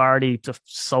Vince Lombardi, just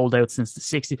sold out since the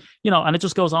 60s, and it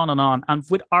just goes on and on. And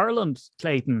with Ireland,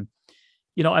 Clayton,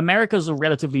 America's a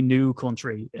relatively new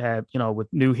country, with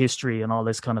new history and all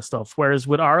this kind of stuff. Whereas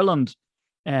with Ireland,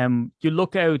 I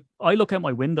look out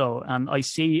my window and I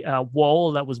see a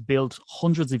wall that was built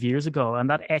hundreds of years ago, and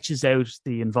that etches out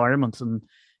the environment. And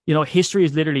history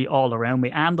is literally all around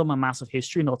me, and I'm a massive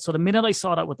history nut. So the minute I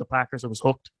saw that with the Packers, I was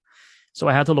hooked. So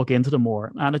I had to look into them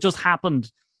more. And it just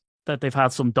happened that they've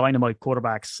had some dynamite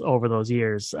quarterbacks over those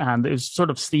years. And it was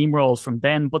sort of steamrolls from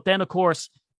then. But then, of course,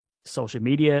 social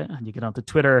media, and you get onto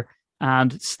Twitter,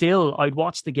 and still I'd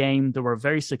watch the game. They were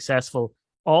very successful.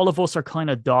 All of us are kind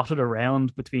of dotted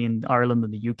around between Ireland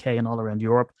and the UK and all around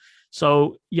Europe.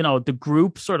 So, the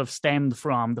group sort of stemmed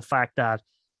from the fact that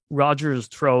Rodgers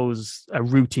throws a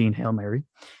routine Hail Mary,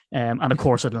 and of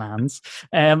course it lands,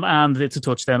 and it's a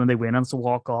touchdown and they win, and it's a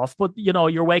walk off. But,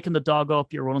 you're waking the dog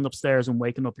up, you're running upstairs and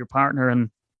waking up your partner, and,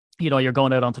 you're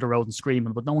going out onto the road and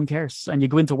screaming, but no one cares. And you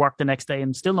go into work the next day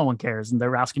and still no one cares. And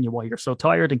they're asking you why you're so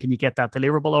tired and can you get that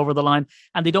deliverable over the line?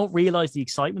 And they don't realize the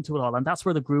excitement to it all. And that's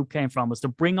where the group came from, was to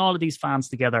bring all of these fans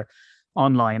together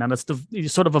online. And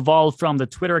it sort of evolved from the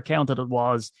Twitter account that it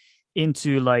was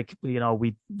into like,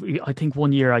 I think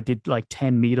one year I did like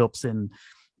 10 meetups in,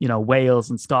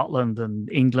 Wales and Scotland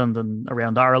and England and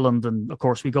around Ireland. And of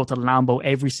course we go to Lambeau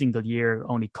every single year.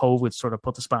 Only COVID sort of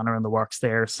put the spanner in the works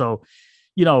there. So,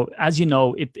 as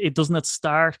it doesn't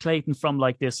start, Clayton, from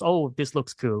like this, oh, this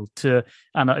looks cool, to,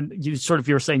 and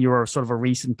you're saying you were sort of a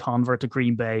recent convert to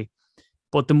Green Bay.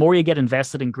 But the more you get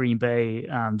invested in Green Bay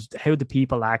and how the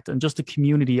people act and just the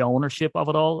community ownership of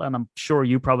it all, and I'm sure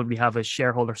you probably have a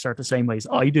shareholder cert the same way as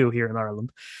I do here in Ireland.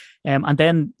 And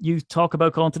then you talk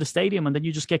about going to the stadium and then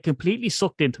you just get completely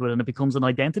sucked into it and it becomes an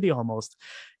identity almost.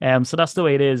 So that's the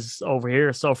way it is over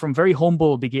here. So from very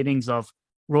humble beginnings of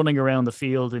running around the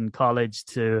field in college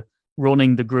to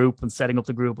running the group and setting up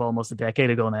the group almost a decade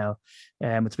ago now,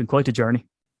 it's been quite a journey.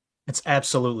 It's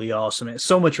absolutely awesome. It's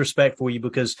so much respect for you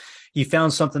because you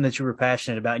found something that you were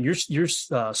passionate about. And your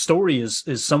story is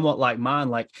somewhat like mine.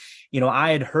 Like,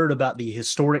 I had heard about the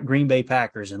historic Green Bay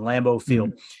Packers in Lambeau Field.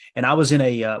 Mm-hmm. And I was in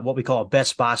a what we call a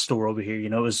Best Buy store over here.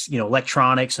 It was,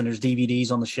 electronics and there's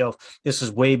DVDs on the shelf. This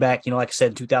is way back, like I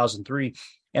said, in 2003.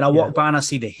 And I walked by and I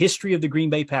see the history of the Green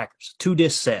Bay Packers,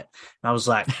 2-disc set. And I was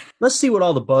like, let's see what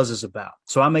all the buzz is about.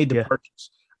 So I made the purchase.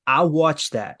 I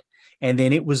watched that. And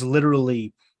then it was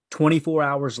literally 24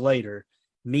 hours later,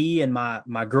 me and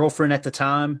my girlfriend at the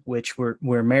time, which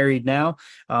we're married now,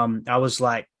 I was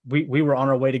like, we were on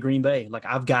our way to Green Bay. Like,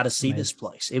 I've got to see this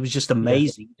place. It was just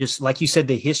amazing. Yeah. Just like you said,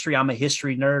 the history. I'm a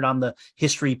history nerd. I'm the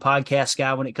history podcast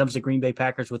guy when it comes to Green Bay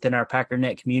Packers within our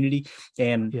PackerNet community.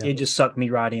 And it just sucked me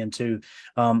right in too.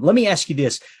 Let me ask you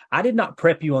this. I did not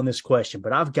prep you on this question,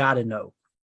 but I've got to know.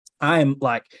 I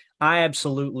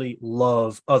absolutely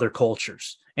love other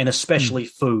cultures and especially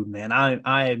food, man.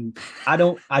 I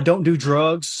don't do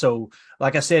drugs. So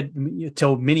like I said,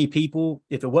 to many people,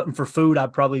 if it wasn't for food,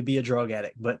 I'd probably be a drug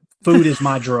addict, but food is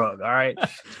my drug. All right.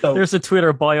 So there's a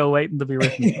Twitter bio waiting to be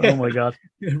written. Oh my God.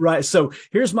 Right. So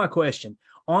here's my question.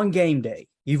 On game day,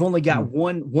 you've only got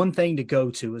one thing to go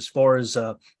to as far as,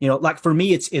 like for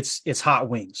me, it's hot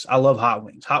wings. I love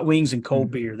hot wings and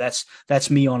cold beer. That's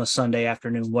me on a Sunday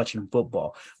afternoon watching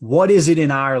football. What is it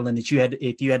in Ireland that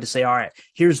if you had to say, all right,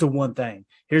 here's the one thing,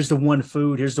 here's the one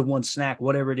food, here's the one snack,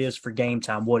 whatever it is for game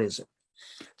time. What is it?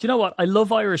 Do you know what? I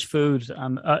love Irish food.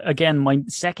 And again, my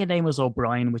second name was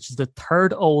O'Brien, which is the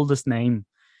third oldest name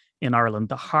in Ireland.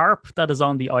 The harp that is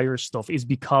on the Irish stuff is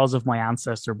because of my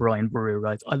ancestor, Brian Baru,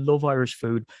 right? I love Irish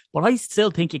food, but I still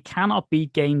think it cannot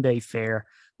beat game day fare,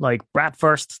 like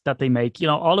bratwurst that they make,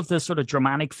 all of the sort of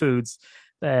Germanic foods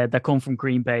that come from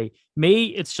Green Bay. Me,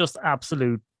 it's just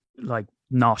absolute like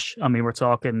nosh. I mean, we're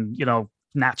talking,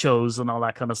 nachos and all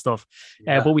that kind of stuff.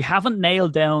 But we haven't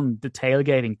nailed down the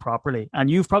tailgating properly.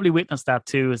 And you've probably witnessed that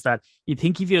too, is that you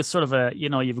think if you sort of you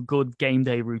have a good game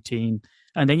day routine,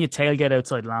 and then you tailgate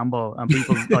outside Lambeau and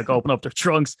people like open up their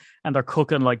trunks and they're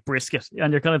cooking like brisket.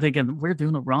 And you're kind of thinking, we're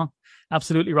doing it wrong.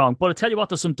 Absolutely wrong. But I tell you what,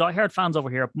 there's some diehard fans over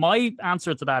here. My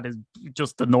answer to that is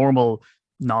just the normal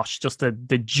nosh, just the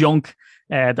junk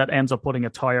that ends up putting a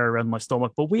tire around my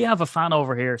stomach. But we have a fan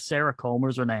over here, Sarah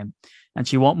Comer's her name, and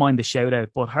she won't mind the shout out.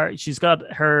 But she's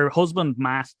got her husband,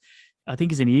 Matt, I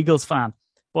think he's an Eagles fan.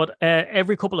 But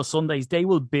every couple of Sundays, they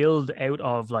will build out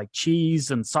of like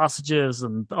cheese and sausages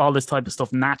and all this type of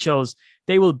stuff, nachos.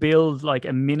 They will build like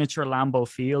a miniature Lambeau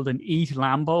field and eat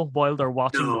Lambeau while they're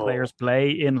watching the players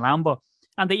play in Lambeau.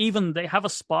 And they have a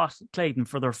spot, Clayton,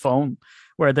 for their phone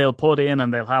where they'll put in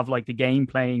and they'll have like the game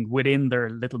playing within their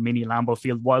little mini Lambeau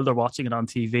field while they're watching it on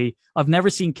TV. I've never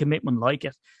seen commitment like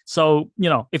it. So,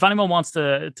 if anyone wants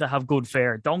to have good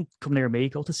fare, don't come near me.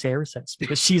 Go to Sarah's house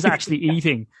because she's actually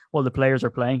eating while the players are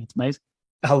playing. It's amazing.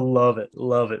 I love it.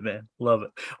 Love it, man. Love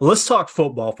it. Well, let's talk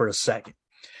football for a second.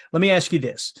 Let me ask you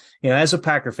this. As a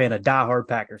Packer fan, a diehard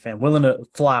Packer fan, willing to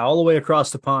fly all the way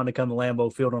across the pond to come to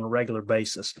Lambeau Field on a regular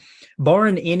basis,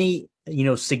 barring any,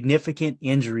 significant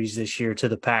injuries this year to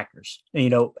the Packers,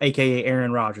 AKA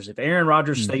Aaron Rodgers. If Aaron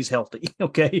Rodgers stays healthy,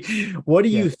 okay, what do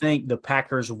you think the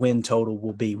Packers win total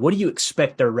will be? What do you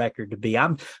expect their record to be?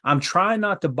 I'm trying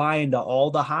not to buy into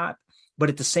all the hype. But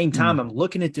at the same time, I'm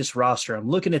looking at this roster. I'm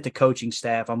looking at the coaching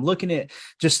staff. I'm looking at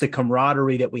just the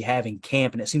camaraderie that we have in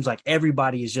camp. And it seems like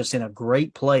everybody is just in a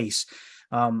great place.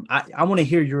 I want to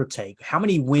hear your take. How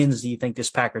many wins do you think this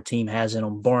Packer team has in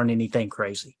them, barring anything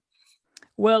crazy?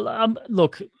 Well,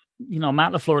 look,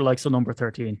 Matt LaFleur likes the number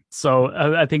 13. So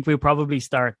I think we'll probably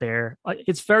start there.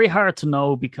 It's very hard to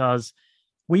know because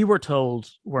we were told,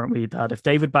 weren't we, that if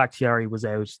David Bakhtiari was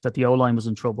out, that the O-line was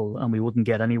in trouble and we wouldn't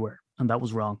get anywhere. And that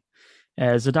was wrong.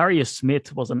 Zadarius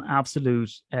Smith was an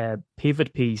absolute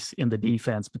pivot piece in the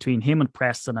defense between him and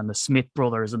Preston and the Smith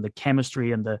brothers and the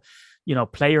chemistry and the,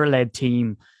 player-led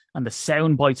team and the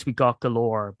sound bites we got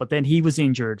galore. But then he was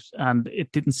injured and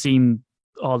it didn't seem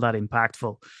all that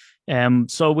impactful.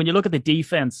 So when you look at the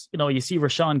defense, you see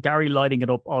Rashawn Gary lighting it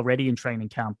up already in training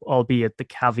camp, albeit the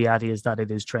caveat is that it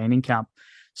is training camp.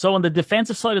 So on the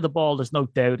defensive side of the ball, there's no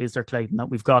doubt, is there, Clayton, that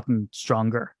we've gotten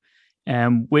stronger.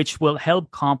 Which will help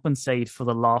compensate for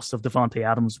the loss of Davante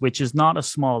Adams, which is not a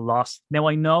small loss. Now,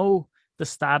 I know the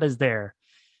stat is there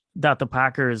that the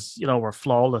Packers, were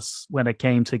flawless when it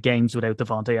came to games without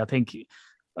Davante.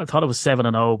 I thought it was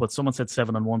 7-0, but someone said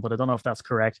 7-1, but I don't know if that's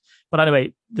correct. But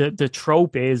anyway, the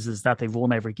trope is that they've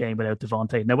won every game without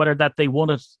Davante. Now, whether that they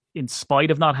won it in spite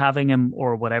of not having him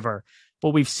or whatever, but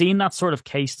we've seen that sort of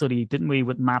case study, didn't we,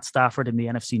 with Matt Stafford in the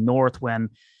NFC North when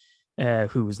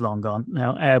who is long gone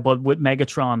now, but with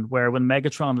Megatron, where when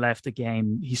Megatron left the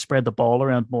game, he spread the ball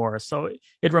around more. So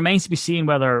it remains to be seen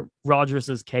whether Rodgers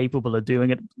is capable of doing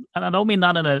it. And I don't mean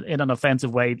that in an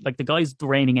offensive way. Like, the guy's the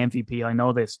reigning MVP, I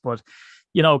know this, but,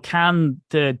 can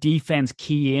the defense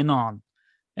key in on,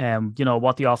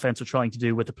 what the offense are trying to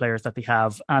do with the players that they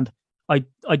have? And I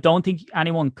don't think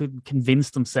anyone could convince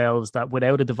themselves that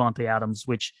without a Davante Adams,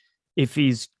 which, if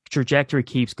his trajectory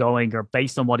keeps going, or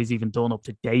based on what he's even done up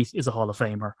to date, is a Hall of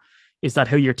Famer, is that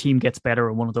how your team gets better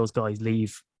when one of those guys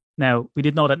leave. Now, we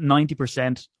did know that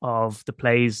 90% of the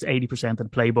plays, 80% of the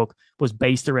playbook was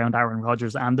based around Aaron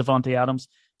Rodgers and Davante Adams.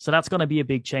 So that's going to be a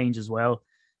big change as well.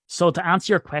 So to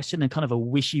answer your question in kind of a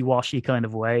wishy-washy kind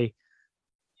of way,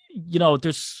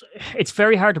 it's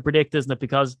very hard to predict, isn't it?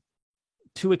 Because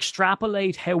to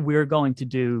extrapolate how we're going to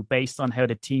do based on how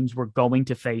the teams we're going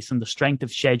to face and the strength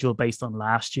of schedule based on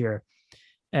last year,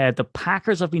 the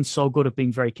Packers have been so good at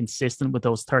being very consistent with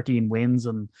those 13 wins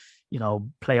and,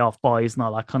 playoff buys and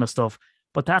all that kind of stuff.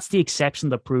 But that's the exception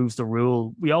that proves the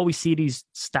rule. We always see these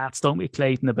stats, don't we,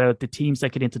 Clayton, about the teams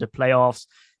that get into the playoffs,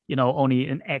 only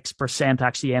an X%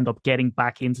 actually end up getting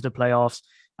back into the playoffs.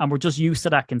 And we're just used to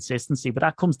that consistency. But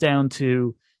that comes down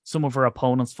to some of our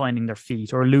opponents finding their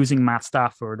feet, or losing Matt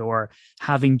Stafford, or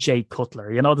having Jay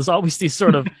Cutler. There's always these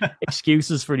sort of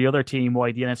excuses for the other team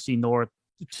why the NFC North,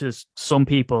 to some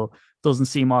people, doesn't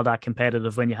seem all that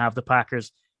competitive when you have the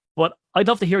Packers. But I'd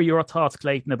love to hear your thoughts,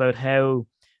 Clayton, about how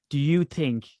do you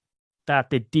think that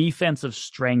the defensive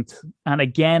strength, and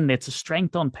again, it's a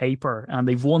strength on paper, and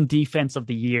they've won Defense of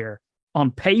the Year on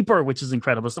paper, which is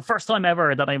incredible. It's the first time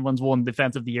ever that anyone's won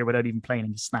Defense of the Year without even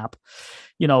playing a snap.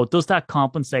 Does that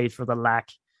compensate for the lack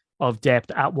of depth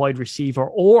at wide receiver?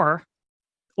 Or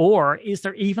is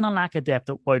there even a lack of depth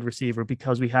at wide receiver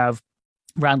because we have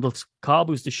Randall Cobb,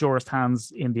 who's the surest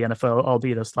hands in the NFL,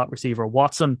 albeit a slot receiver.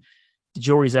 Watson, the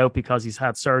jury's out because he's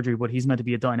had surgery, but he's meant to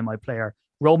be a dynamite player.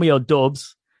 Romeo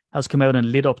Doubs has come out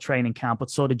and lit up training camp, but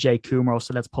so did Jay Kumro,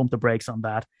 so let's pump the brakes on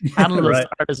that. Alan Lazard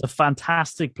is a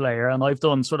fantastic player, and I've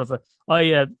done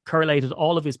I correlated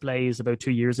all of his plays about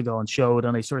 2 years ago and showed,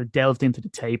 and I sort of delved into the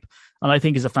tape, and I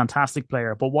think he's a fantastic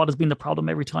player. But what has been the problem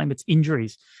every time? It's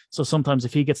injuries. So sometimes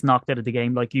if he gets knocked out of the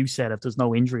game, like you said, if there's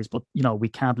no injuries, but we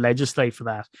can't legislate for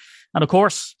that. And of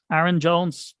course, Aaron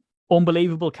Jones,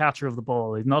 unbelievable catcher of the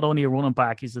ball. He's not only a running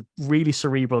back, he's a really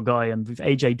cerebral guy. And we've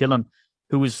AJ Dillon,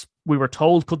 who we were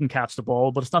told couldn't catch the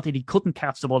ball, but it's not that he couldn't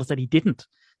catch the ball, it's that he didn't,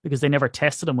 because they never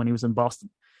tested him when he was in Boston.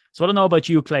 So I don't know about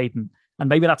you, Clayton, and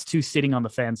maybe that's too sitting on the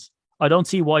fence. I don't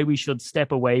see why we should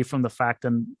step away from the fact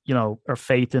and, our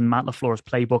faith in Matt LaFleur's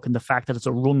playbook and the fact that it's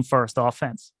a run-first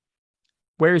offense.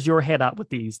 Where's your head at with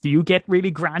these? Do you get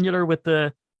really granular with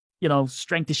the,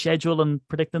 strength of schedule and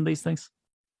predicting these things?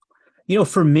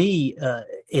 For me,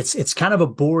 it's kind of a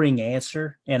boring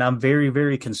answer, and I'm very,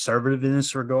 very conservative in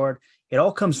this regard. It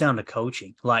all comes down to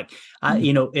coaching. Like,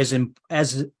 as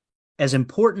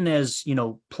important as,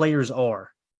 players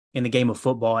are in the game of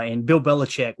football, and Bill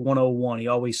Belichick 101, he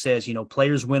always says,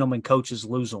 players win them and coaches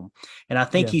lose them. And I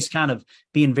think he's kind of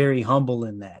being very humble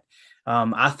in that.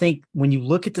 I think when you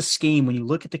look at the scheme, when you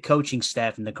look at the coaching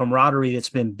staff and the camaraderie that's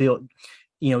been built,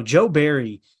 Joe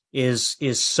Barry is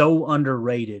so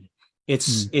underrated.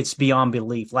 It's beyond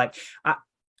belief. Like,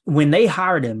 when they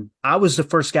hired him, I was the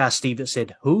first guy, Steve, that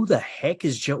said, who the heck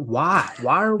is Joe? Why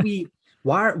are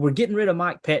we're getting rid of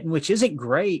Mike Pettin, which isn't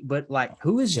great, but like,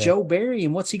 who is Joe Barry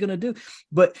and what's he going to do?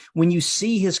 But when you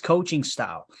see his coaching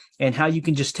style and how you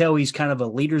can just tell he's kind of a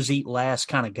leaders eat last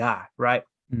kind of guy, right?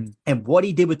 And what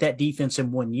he did with that defense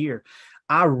in 1 year,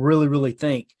 I really, really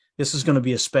think this is going to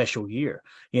be a special year.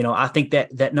 I think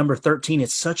that number 13,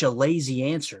 it's such a lazy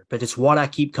answer, but it's what I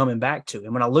keep coming back to.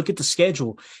 And when I look at the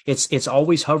schedule, it's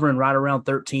always hovering right around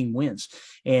 13 wins.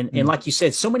 And like you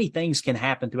said, so many things can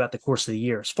happen throughout the course of the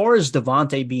year. As far as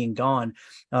Devontae being gone,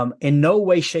 in no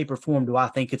way, shape, or form do I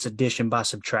think it's addition by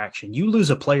subtraction. You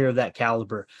lose a player of that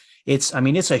caliber, it's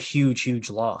a huge, huge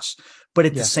loss. But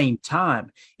at the same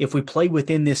time, if we play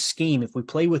within this scheme, if we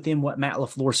play within what Matt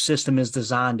LaFleur's system is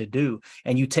designed to do,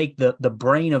 and you take the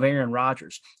brain of Aaron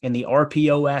Rodgers and the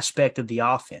RPO aspect of the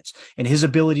offense and his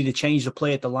ability to change the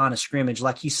play at the line of scrimmage,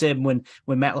 like he said when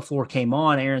Matt LaFleur came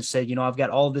on, Aaron said, I've got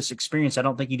all this experience. I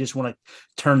don't think you just want to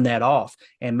turn that off.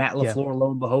 And Matt LaFleur,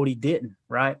 lo and behold, he didn't,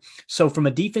 right? So from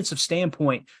a defensive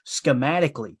standpoint,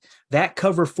 schematically, that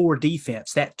cover 4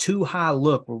 defense, that 2 high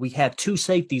look where we have 2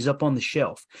 safeties up on the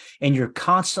shelf, and you're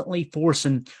constantly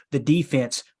forcing the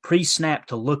defense pre-snap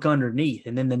to look underneath.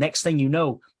 And then the next thing you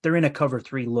know, they're in a cover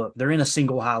 3 look. They're in a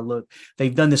single high look.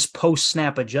 They've done this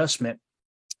post-snap adjustment.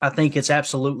 I think it's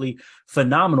absolutely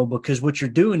phenomenal because what you're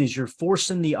doing is you're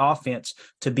forcing the offense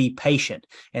to be patient.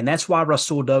 And that's why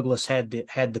Rasul Douglas had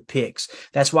the picks.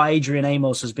 That's why Adrian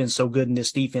Amos has been so good in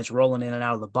this defense, rolling in and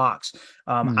out of the box.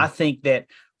 I think that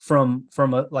from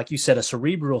a, like you said, a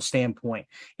cerebral standpoint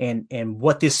and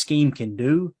what this scheme can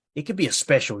do, it could be a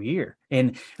special year.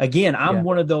 And again, I'm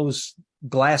one of those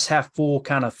glass half full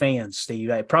kind of fans, Steve.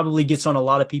 It probably gets on a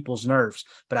lot of people's nerves,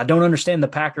 but I don't understand the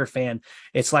Packer fan.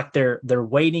 It's like they're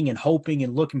waiting and hoping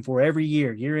and looking for every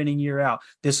year in and year out.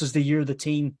 This is the year the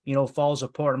team, falls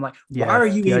apart. I'm like, why are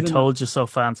you even? I told you so,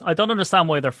 fans. I don't understand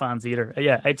why they're fans either.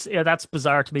 That's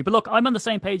bizarre to me. But look, I'm on the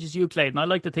same page as you, Clayton. I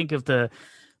like to think of the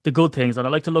good things, and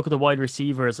I like to look at the wide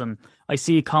receivers, and I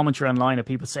see commentary online of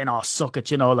people saying, "Oh, suck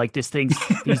it," like these things,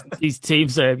 these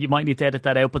teams. You might need to edit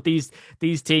that out, but these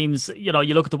teams, you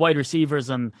look at the wide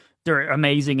receivers and they're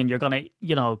amazing, and you're gonna,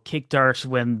 kick dirt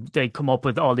when they come up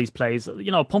with all these plays.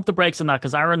 Pump the brakes on that,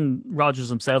 because Aaron Rodgers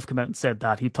himself came out and said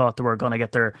that he thought they were gonna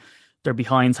get their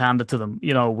behinds handed to them,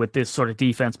 with this sort of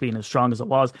defense being as strong as it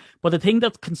was. But the thing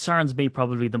that concerns me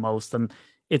probably the most, and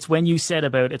it's when you said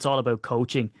about it's all about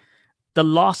coaching. The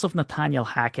loss of Nathaniel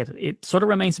Hackett, it sort of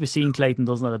remains to be seen, Clayton,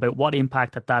 doesn't it, about what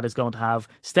impact that is going to have.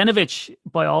 Stenavich,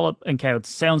 by all accounts,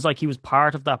 sounds like he was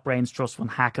part of that brains trust when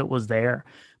Hackett was there.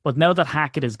 But now that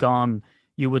Hackett is gone,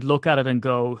 you would look at it and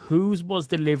go, whose was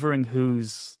delivering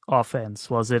whose offense?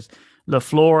 Was it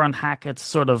LaFleur and Hackett's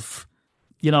sort of,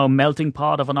 melting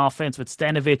pot of an offense with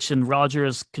Stenavich and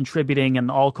Rodgers contributing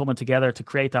and all coming together to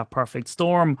create that perfect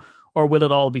storm? Or will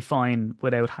it all be fine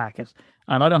without Hackett?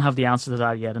 And I don't have the answer to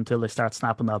that yet until they start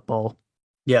snapping that ball.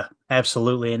 Yeah,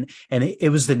 absolutely. And it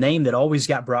was the name that always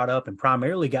got brought up, and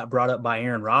primarily got brought up by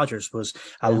Aaron Rodgers.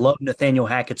 I love Nathaniel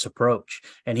Hackett's approach.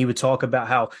 And he would talk about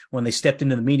how when they stepped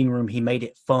into the meeting room, he made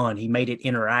it fun. He made it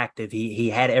interactive. He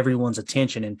had everyone's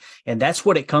attention. And that's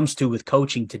what it comes to with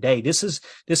coaching today. This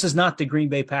is not the Green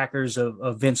Bay Packers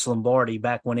of Vince Lombardi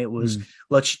back when it was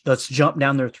let's jump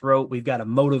down their throat. We've got to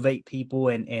motivate people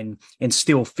and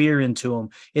instill fear into them.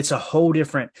 It's a whole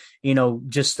different,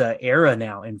 just era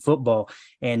now in football.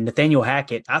 And Nathaniel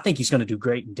Hackett, I think he's going to do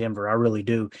great in Denver. I really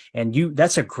do. And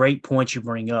that's a great point you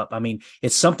bring up. I mean,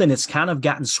 it's something that's kind of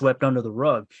gotten swept under the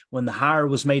rug. When the hire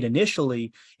was made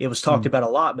initially, it was talked about a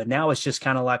lot, but now it's just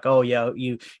kind of like, oh yeah,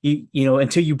 you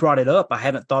until you brought it up, I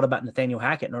haven't thought about Nathaniel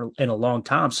Hackett in a long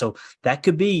time. So that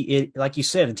could be it. Like you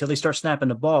said, until they start snapping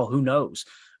the ball, who knows?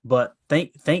 But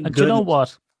thank goodness. You know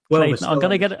what? Well, Clayton,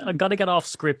 I'm gonna get off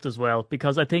script as well,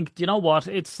 because I think, you know what,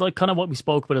 it's like kind of what we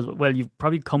spoke about as well. You've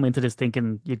probably come into this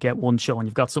thinking you'd get one show and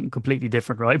you've got something completely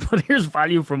different, right? But here's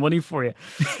value for money for you.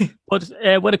 But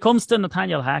when it comes to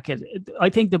Nathaniel Hackett, I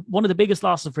think one of the biggest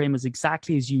losses for him is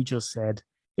exactly as you just said.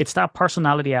 It's that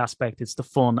personality aspect. It's the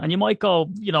fun, and you might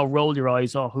go, roll your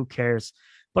eyes. Oh, who cares?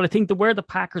 But I think where the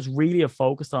Packers really have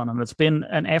focused on, and it's been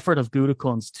an effort of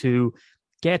Gutekunst to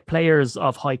get players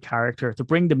of high character, to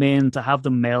bring them in, to have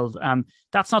them meld. And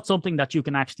that's not something that you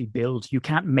can actually build. You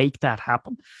can't make that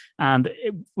happen. And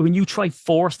when you try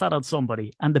force that on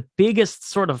somebody, and the biggest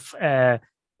sort of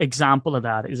example of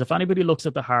that is if anybody looks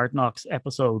at the Hard Knocks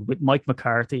episode with Mike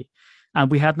McCarthy, and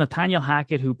we had Nathaniel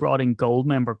Hackett who brought in gold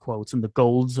member quotes and the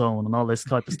gold zone and all this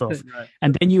type of stuff. Right.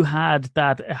 And then you had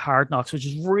that Hard Knocks, which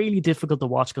is really difficult to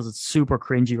watch because it's super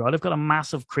cringy, right? I've got a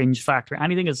massive cringe factor.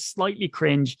 Anything is slightly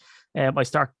cringe, I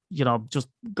start, just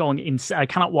going insane. I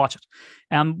cannot watch it.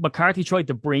 McCarthy tried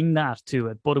to bring that to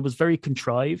it, but it was very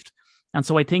contrived. And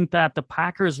so I think that the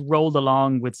Packers rolled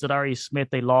along with Zadarius Smith.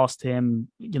 They lost him,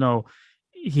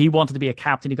 he wanted to be a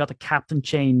captain. He got the captain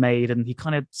chain made, and he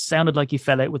kind of sounded like he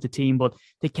fell out with the team, but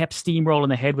they kept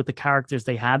steamrolling ahead with the characters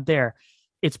they had there.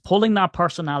 It's pulling that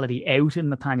personality out in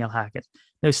Nathaniel Hackett.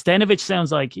 Now, Stenavich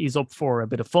sounds like he's up for a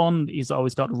bit of fun. He's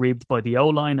always got ribbed by the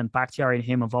O-line, and Bakhtiari and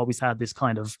him have always had this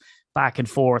kind of back and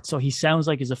forth. So he sounds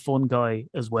like he's a fun guy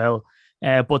as well.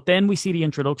 But then we see the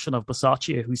introduction of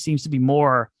Bisaccia, who seems to be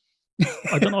more,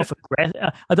 I don't know if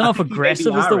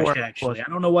aggressive is the word. Actually, I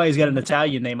don't know why he's got an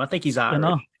Italian name. I think he's Irish.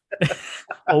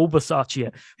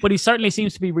 Bisaccia. But he certainly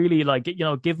seems to be really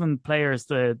giving players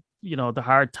the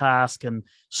hard task and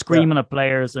screaming at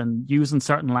players and using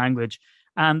certain language.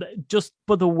 And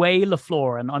but the way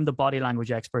LaFleur, and I'm the body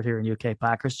language expert here in UK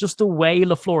Packers, just the way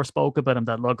LaFleur spoke about him,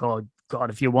 that, look, oh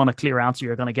God, if you want a clear answer,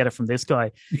 you're going to get it from this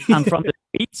guy. And from the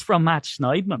tweets from Matt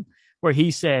Schneidman, where he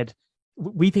said,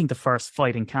 we think the first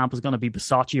fight in camp is going to be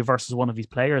Bisaccia versus one of his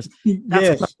players.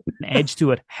 That's an edge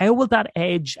to it. How will that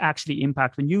edge actually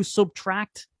impact when you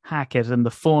subtract Hackett and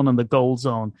the fun and the goal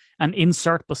zone and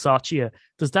insert Bisaccia?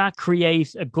 Does that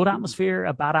create a good atmosphere,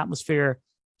 a bad atmosphere?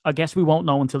 I guess we won't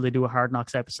know until they do a Hard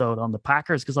Knocks episode on the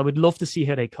Packers, because I would love to see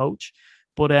how they coach.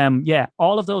 But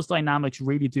all of those dynamics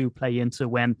really do play into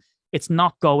when it's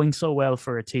not going so well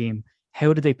for a team.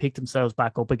 How do they pick themselves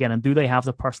back up again? And do they have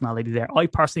the personality there? I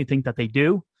personally think that they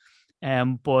do.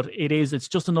 But it's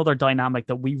just another dynamic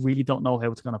that we really don't know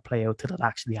how it's going to play out till it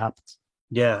actually happens.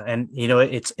 Yeah, and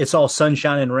it's all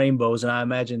sunshine and rainbows, and I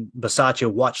imagine Bisaccia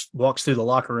walks through the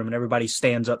locker room and everybody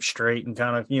stands up straight and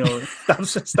kind of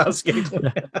stops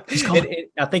giggling.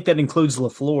 I think that includes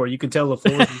LaFleur. You can tell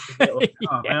LaFleur.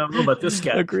 I don't know about this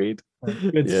guy. Agreed.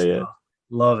 Good stuff. Yeah.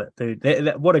 Love it,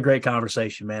 dude. What a great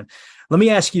conversation, man. Let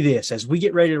me ask you this as we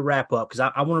get ready to wrap up, because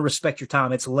I want to respect your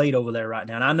time. It's late over there right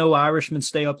now, and I know Irishmen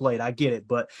stay up late. I get it,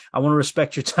 but I want to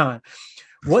respect your time.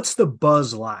 What's the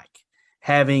buzz like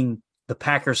having the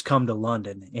Packers come to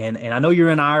London? And I know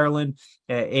you're in Ireland.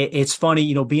 It's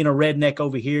funny, being a redneck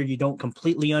over here, you don't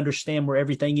completely understand where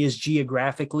everything is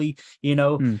geographically, in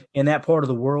that part of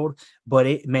the world. But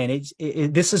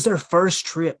this is their first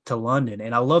trip to London.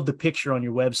 And I love the picture on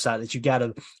your website that you got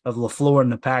of LaFleur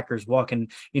and the Packers walking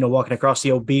across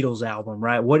the old Beatles album,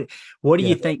 right? What do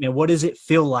you think, man? What does it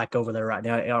feel like over there right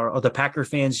now? Are the Packer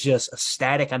fans just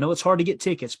ecstatic? I know it's hard to get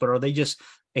tickets, but are they just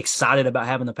excited about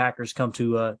having the Packers come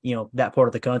to that part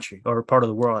of the country, or part of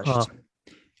the world, I should say?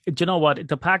 Do you know what?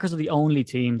 The Packers are the only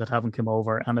team that haven't come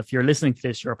over. And if you're listening to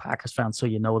this, you're a Packers fan, so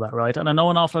you know that, right? And I know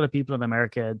an awful lot of people in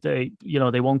America, they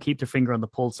won't keep their finger on the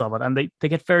pulse of it. And they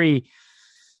get very,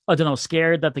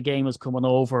 scared that the game is coming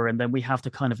over, and then we have to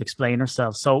kind of explain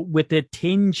ourselves. So with the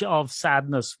tinge of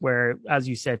sadness where, as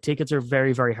you said, tickets are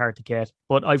very, very hard to get.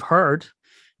 But I've heard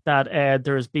that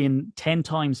there's been 10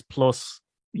 times plus,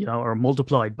 or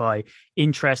multiplied by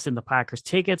interest in the Packers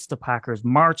tickets, the Packers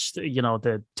merch,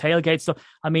 the tailgate stuff.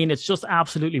 I mean, it's just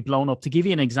absolutely blown up. To give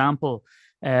you an example,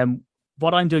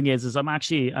 what I'm doing is I'm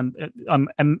actually, I'm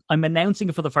announcing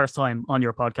it for the first time on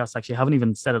your podcast. Actually, I haven't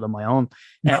even said it on my own.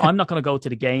 I'm not going to go to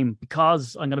the game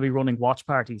because I'm going to be running watch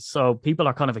parties. So people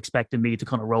are kind of expecting me to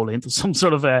kind of roll into some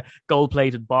sort of a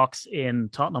gold-plated box in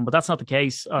Tottenham, but that's not the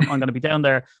case. I'm going to be down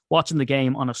there watching the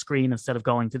game on a screen instead of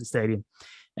going to the stadium.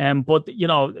 But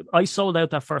I sold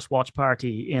out that first watch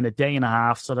party in a day and a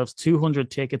half. So there was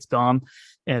 200 tickets gone,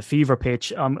 fever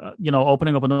pitch.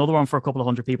 Opening up another one for a couple of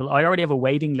hundred people. I already have a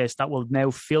waiting list that will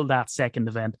now fill that second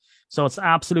event. So it's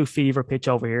absolute fever pitch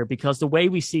over here, because the way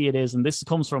we see it is, and this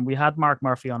comes from, we had Mark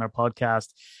Murphy on our podcast.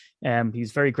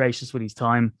 He's very gracious with his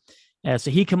time.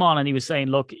 So he came on and he was saying,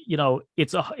 look,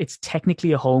 it's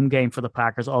technically a home game for the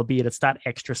Packers, albeit it's that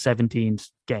extra 17th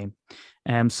game.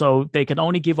 So they can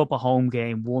only give up a home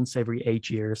game once every 8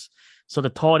 years. So the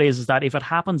thought is that if it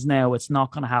happens now, it's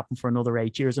not going to happen for another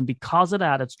 8 years. And because of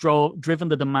that, it's driven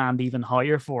the demand even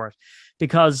higher for it.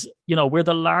 Because, we're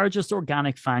the largest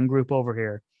organic fan group over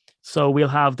here. So we'll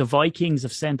have the Vikings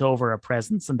have sent over a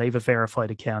presence and they have a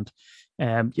verified account.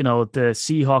 The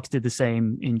Seahawks did the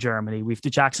same in Germany. We've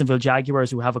the Jacksonville Jaguars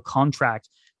who have a contract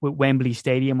with Wembley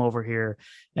Stadium over here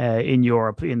in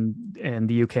Europe, in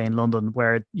the UK, in London,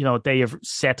 where, they have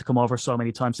set to come over so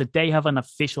many times that they have an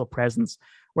official presence.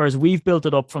 Whereas we've built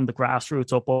it up from the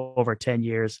grassroots up over 10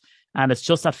 years. And it's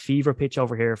just that fever pitch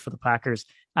over here for the Packers.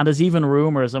 And there's even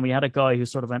rumors, and we had a guy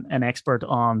who's sort of an expert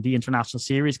on the international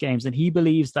series games, and he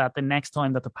believes that the next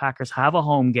time that the Packers have a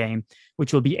home game,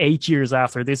 which will be 8 years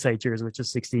after this 8 years, which is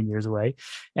 16 years away,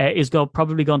 is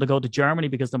probably going to go to Germany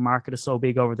because the market is so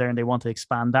big over there and they want to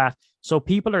expand that. So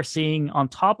people are seeing, on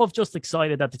top of just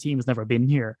excited that the team has never been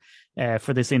here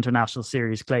for this international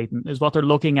series, Clayton, is what they're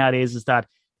looking at is that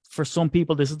for some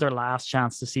people, this is their last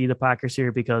chance to see the Packers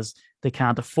here because they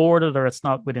can't afford it, or it's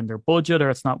not within their budget, or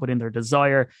it's not within their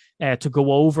desire to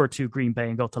go over to Green Bay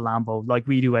and go to Lambeau like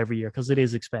we do every year because it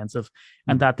is expensive.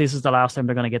 And that this is the last time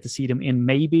they're going to get to see them in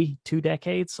maybe 2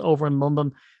 decades over in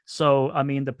London. So, I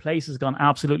mean, the place has gone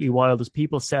absolutely wild. There's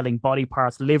people selling body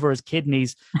parts, livers,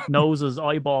 kidneys, noses,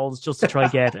 eyeballs, just to try to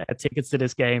get tickets to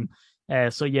this game.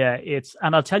 So yeah,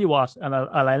 and I'll tell you what, and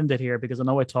I'll end it here because I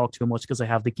know I talk too much because I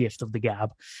have the gift of the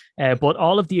gab. But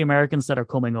all of the Americans that are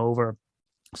coming over,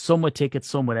 some with tickets,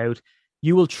 some without,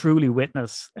 you will truly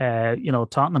witness,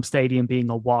 Tottenham Stadium being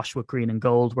awash with green and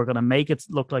gold. We're going to make it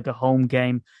look like a home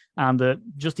game, and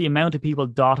just the amount of people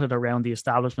dotted around the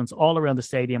establishments, all around the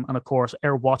stadium, and of course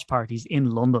our watch parties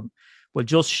in London will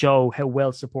just show how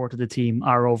well supported the team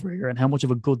are over here and how much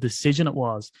of a good decision it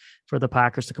was for the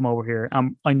Packers to come over here.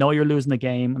 I know you're losing the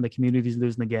game and the community's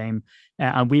losing the game,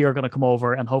 and we are going to come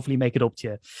over and hopefully make it up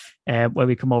to you when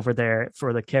we come over there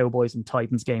for the Cowboys and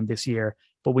Titans game this year.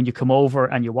 But when you come over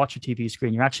and you watch your TV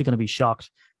screen, you're actually going to be shocked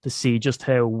to see just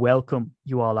how welcome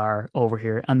you all are over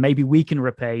here. And maybe we can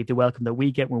repay the welcome that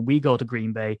we get when we go to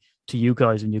Green Bay to you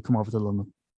guys when you come over to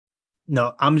London.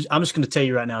 No, I'm just going to tell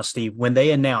you right now, Steve, when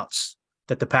they announced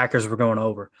that the Packers were going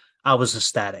over, I was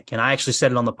ecstatic. And I actually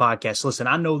said it on the podcast. Listen,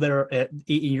 I know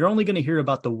you're only going to hear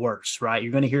about the worst, right?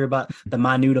 You're going to hear about the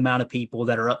minute amount of people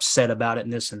that are upset about it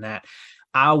and this and that.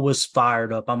 I was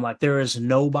fired up. I'm like, there is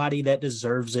nobody that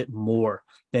deserves it more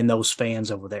than those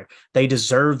fans over there. They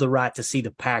deserve the right to see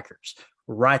the Packers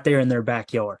right there in their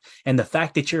backyard. And the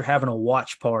fact that you're having a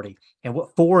watch party and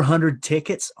 400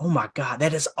 tickets, oh my God,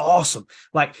 that is awesome.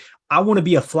 Like, I want to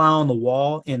be a fly on the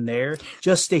wall in there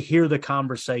just to hear the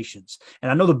conversations.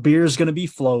 And I know the beer is going to be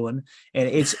flowing, and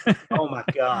it's, oh my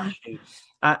gosh, dude.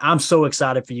 I'm so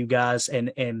excited for you guys.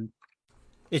 And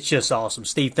it's just awesome.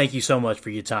 Steve, thank you so much for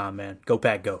your time, man. Go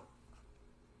Pack, go.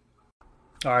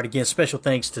 All right, again, special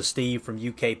thanks to Steve from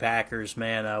UK Packers,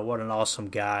 man. What an awesome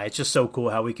guy. It's just so cool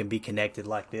how we can be connected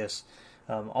like this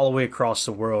all the way across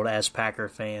the world as Packer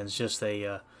fans. Just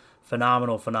a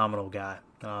phenomenal, phenomenal guy.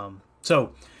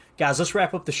 So, guys, let's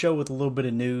wrap up the show with a little bit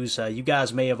of news. You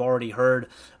guys may have already heard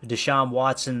Deshaun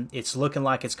Watson. It's looking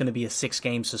like it's going to be a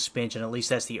 6-game suspension. At least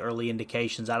that's the early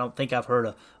indications. I don't think I've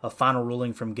heard a final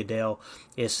ruling from Goodell.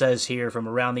 It says here from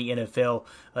around the NFL,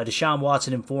 Deshaun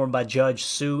Watson informed by Judge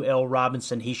Sue L.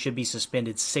 Robinson he should be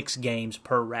suspended 6 games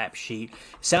per rap sheet.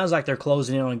 It sounds like they're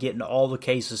closing in on getting all the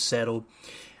cases settled.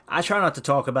 I try not to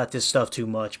talk about this stuff too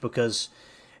much because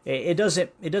it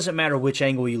doesn't matter which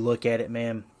angle you look at it,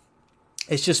 man.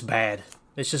 It's just bad.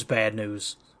 It's just bad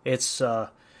news. It's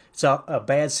a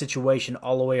bad situation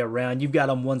all the way around. You've got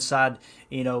on one side,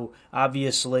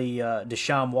 obviously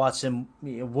Deshaun Watson,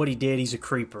 what he did, he's a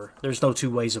creeper. There's no two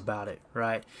ways about it,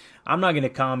 right? I'm not going to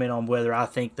comment on whether I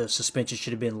think the suspension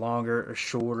should have been longer or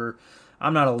shorter.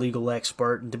 I'm not a legal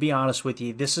expert, and to be honest with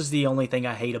you, this is the only thing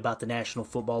I hate about the National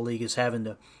Football League is having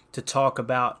to talk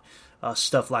about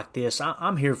stuff like this.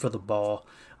 I'm here for the ball.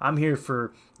 I'm here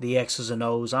for the X's and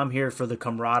O's. I'm here for the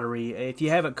camaraderie. If you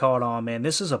haven't caught on, man,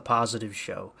 this is a positive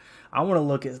show. I want to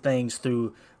look at things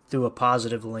through a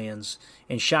positive lens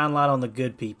and shine light on the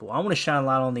good people. I want to shine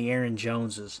light on the Aaron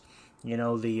Joneses,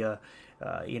 name,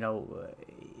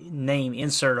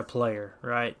 insert a player,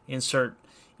 right? Insert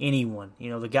anyone.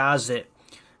 The guys that,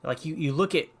 like, you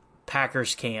look at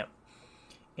Packers camp,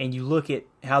 and you look at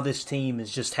how this team is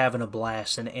just having a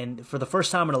blast. And for the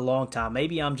first time in a long time,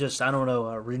 maybe I'm just,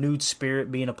 a renewed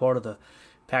spirit being a part of the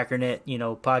Packernet,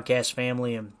 podcast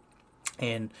family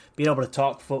and being able to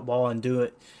talk football and do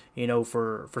it,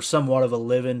 for somewhat of a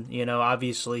living.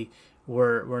 Obviously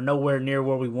we're nowhere near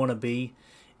where we want to be.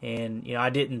 And, I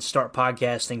didn't start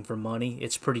podcasting for money.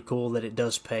 It's pretty cool that it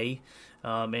does pay.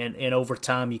 And over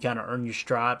time you kind of earn your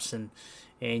stripes and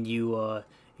you,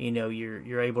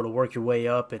 you're able to work your way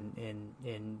up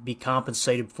and be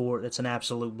compensated for it. That's an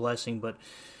absolute blessing. But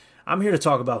I'm here to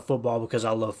talk about football because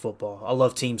I love football. I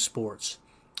love team sports.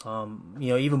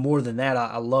 Even more than that,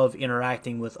 I love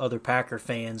interacting with other Packer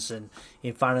fans and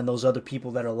finding those other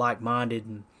people that are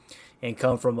like-minded and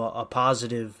come from a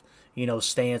positive,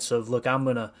 stance of, look, I'm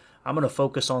gonna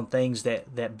focus on things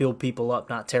that build people up,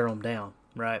 not tear them down,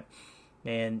 right?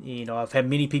 And I've had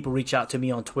many people reach out to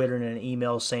me on Twitter and an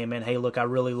email saying, "Man, hey, look, I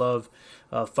really love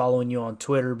following you on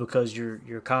Twitter because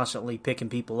you're constantly picking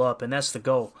people up," and that's the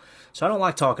goal. So I don't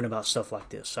like talking about stuff like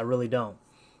this. I really don't.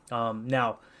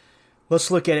 Now,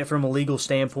 let's look at it from a legal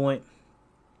standpoint.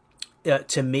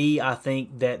 To me, I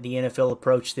think that the NFL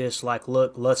approached this like,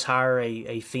 look, let's hire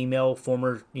a female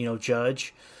former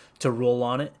judge to rule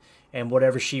on it, and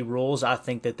whatever she rules, I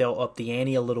think that they'll up the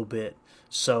ante a little bit.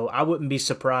 So I wouldn't be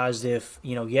surprised if,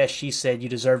 yes, she said you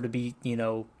deserve to be,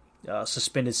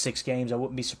 suspended 6 games. I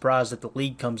wouldn't be surprised if the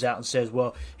league comes out and says,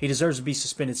 well, he deserves to be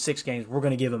suspended 6 games. We're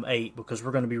going to give him 8 because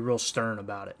we're going to be real stern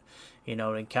about it,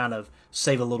 and kind of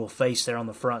save a little face there on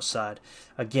the front side.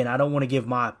 Again, I don't want to give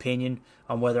my opinion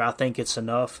on whether I think it's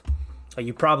enough.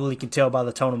 You probably can tell by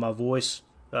the tone of my voice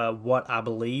what I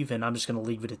believe, and I'm just going to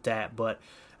leave it at that. But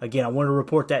again, I wanted to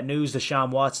report that news. Deshaun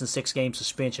Watson 6-game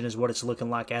suspension is what it's looking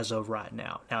like as of right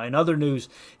now. Now, in other news,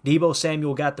 Deebo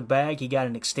Samuel got the bag. He got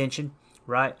an extension,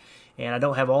 right? And I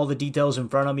don't have all the details in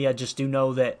front of me. I just do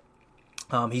know that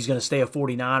he's going to stay a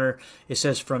 49er. It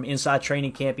says from inside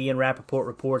training camp, Ian Rappaport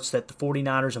reports that the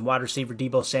 49ers and wide receiver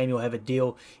Deebo Samuel have a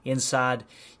deal inside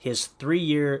his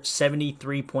 3-year,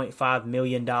 $73.5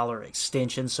 million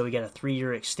extension. So we got a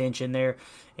 3-year extension there.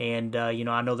 And,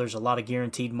 I know there's a lot of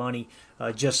guaranteed money,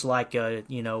 just like, with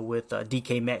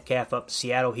DK Metcalf up to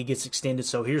Seattle. He gets extended.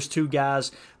 So here's 2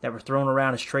 guys that were thrown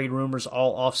around as trade rumors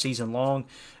all offseason long.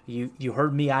 You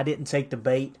heard me. I didn't take the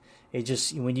bait. It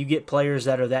just, when you get players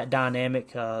that are that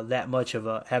dynamic, that much of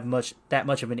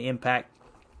an impact,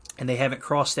 and they haven't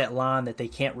crossed that line that they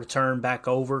can't return back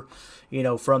over,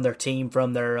 from their team,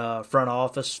 from their front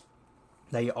office.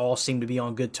 They all seem to be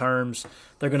on good terms.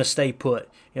 They're going to stay put.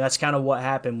 That's kind of what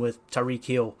happened with Tyreek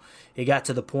Hill. It got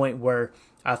to the point where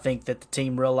I think that the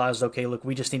team realized, okay, look,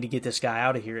 we just need to get this guy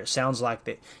out of here. It sounds like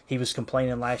that he was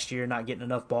complaining last year, not getting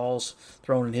enough balls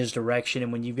thrown in his direction.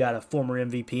 And when you've got a former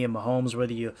MVP in Mahomes,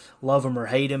 whether you love him or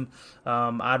hate him,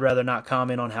 I'd rather not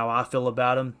comment on how I feel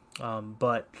about him.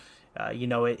 But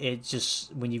it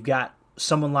just, when you've got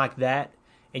someone like that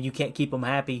and you can't keep them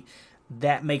happy,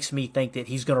 that makes me think that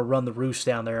he's going to run the roost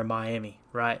down there in Miami,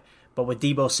 right? But with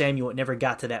Deebo Samuel, it never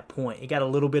got to that point. It got a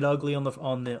little bit ugly on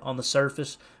the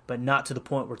surface, but not to the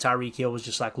point where Tyreek Hill was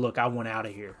just like, look, I want out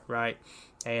of here, right?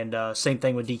 And same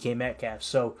thing with DK Metcalf.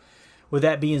 So with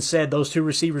that being said, those 2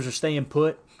 receivers are staying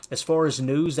put. As far as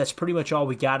news, that's pretty much all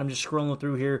we got. I'm just scrolling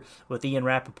through here with Ian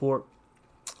Rappaport.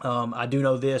 I do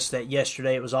know this, that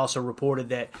yesterday it was also reported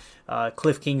that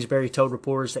Cliff Kingsbury told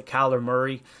reporters that Kyler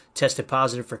Murray tested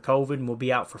positive for COVID and will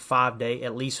be out for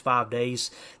at least 5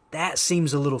 days. That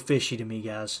seems a little fishy to me,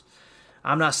 guys.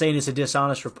 I'm not saying it's a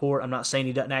dishonest report. I'm not saying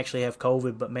he doesn't actually have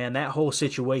COVID, but man, that whole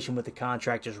situation with the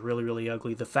contract is really, really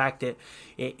ugly. The fact that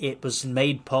it was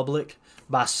made public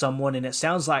by someone, and it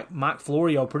sounds like Mike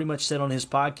Florio pretty much said on his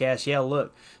podcast, yeah,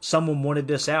 look, someone wanted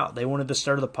this out. They wanted to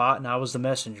stir the pot, and I was the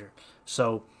messenger.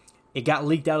 So it got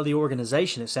leaked out of the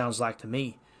organization, it sounds like to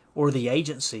me, or the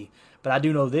agency. But I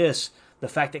do know this, the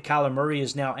fact that Kyler Murray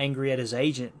is now angry at his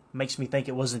agent makes me think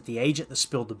it wasn't the agent that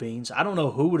spilled the beans. I don't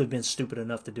know who would have been stupid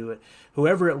enough to do it.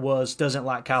 Whoever it was doesn't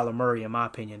like Kyler Murray, in my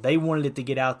opinion. They wanted it to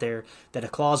get out there that a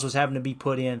clause was having to be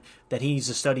put in that he needs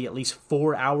to study at least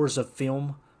 4 hours of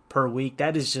film per week.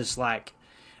 That is just like,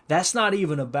 that's not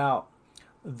even about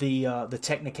the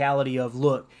technicality of,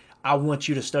 look, I want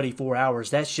you to study 4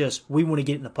 hours. That's just, we want to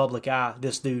get in the public eye.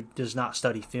 This dude does not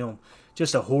study film.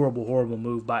 Just a horrible, horrible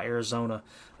move by Arizona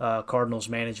Cardinals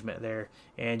management there.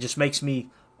 And just makes me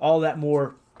all that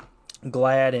more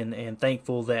glad and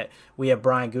thankful that we have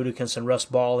Brian Gutekunst and Russ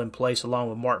Ball in place along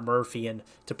with Mark Murphy and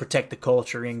to protect the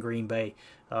culture in Green Bay.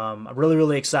 I'm really,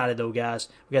 really excited, though, guys.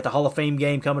 We got the Hall of Fame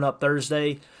game coming up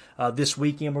Thursday. This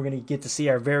weekend, we're going to get to see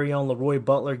our very own Leroy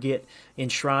Butler get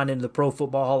enshrined into the Pro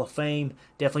Football Hall of Fame.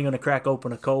 Definitely going to crack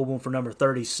open a cold one for number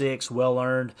 36. Well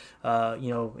earned.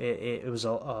 It was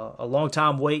a long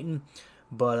time waiting,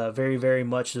 but very, very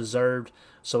much deserved.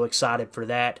 So excited for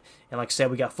that. And like I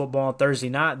said, we got football on Thursday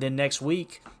night. Then next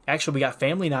week, actually, we got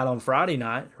family night on Friday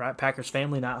night, right? Packers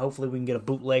family night. Hopefully we can get a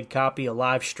bootleg copy, a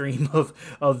live stream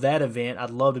of that event. I'd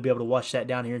love to be able to watch that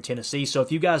down here in Tennessee. So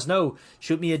if you guys know,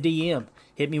 shoot me a DM.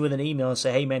 Hit me with an email and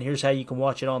say, hey, man, here's how you can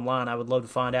watch it online. I would love to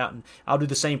find out. And I'll do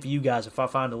the same for you guys. If I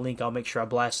find a link, I'll make sure I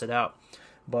blast it out.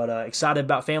 But excited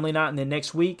about family night. And then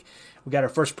next week, we got our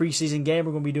first preseason game.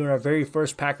 We're going to be doing our very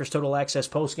first Packers Total Access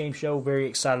postgame show. Very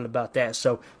excited about that.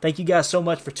 So thank you guys so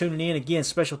much for tuning in. Again,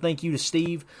 special thank you to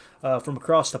Steve from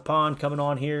across the pond coming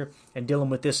on here and dealing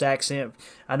with this accent.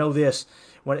 I know this.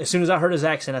 As soon as I heard his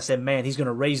accent, I said, man, he's going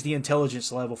to raise the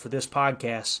intelligence level for this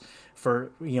podcast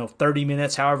for 30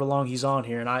 minutes, however long he's on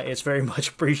here. And it's very much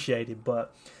appreciated.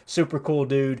 But super cool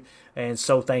dude, and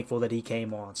so thankful that he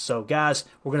came on. So, guys,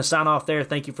 we're going to sign off there.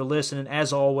 Thank you for listening.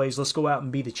 As always, let's go out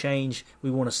and be the change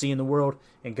we want to see in the world,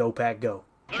 and go Pack Go.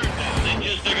 Third down,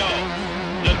 inches to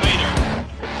go.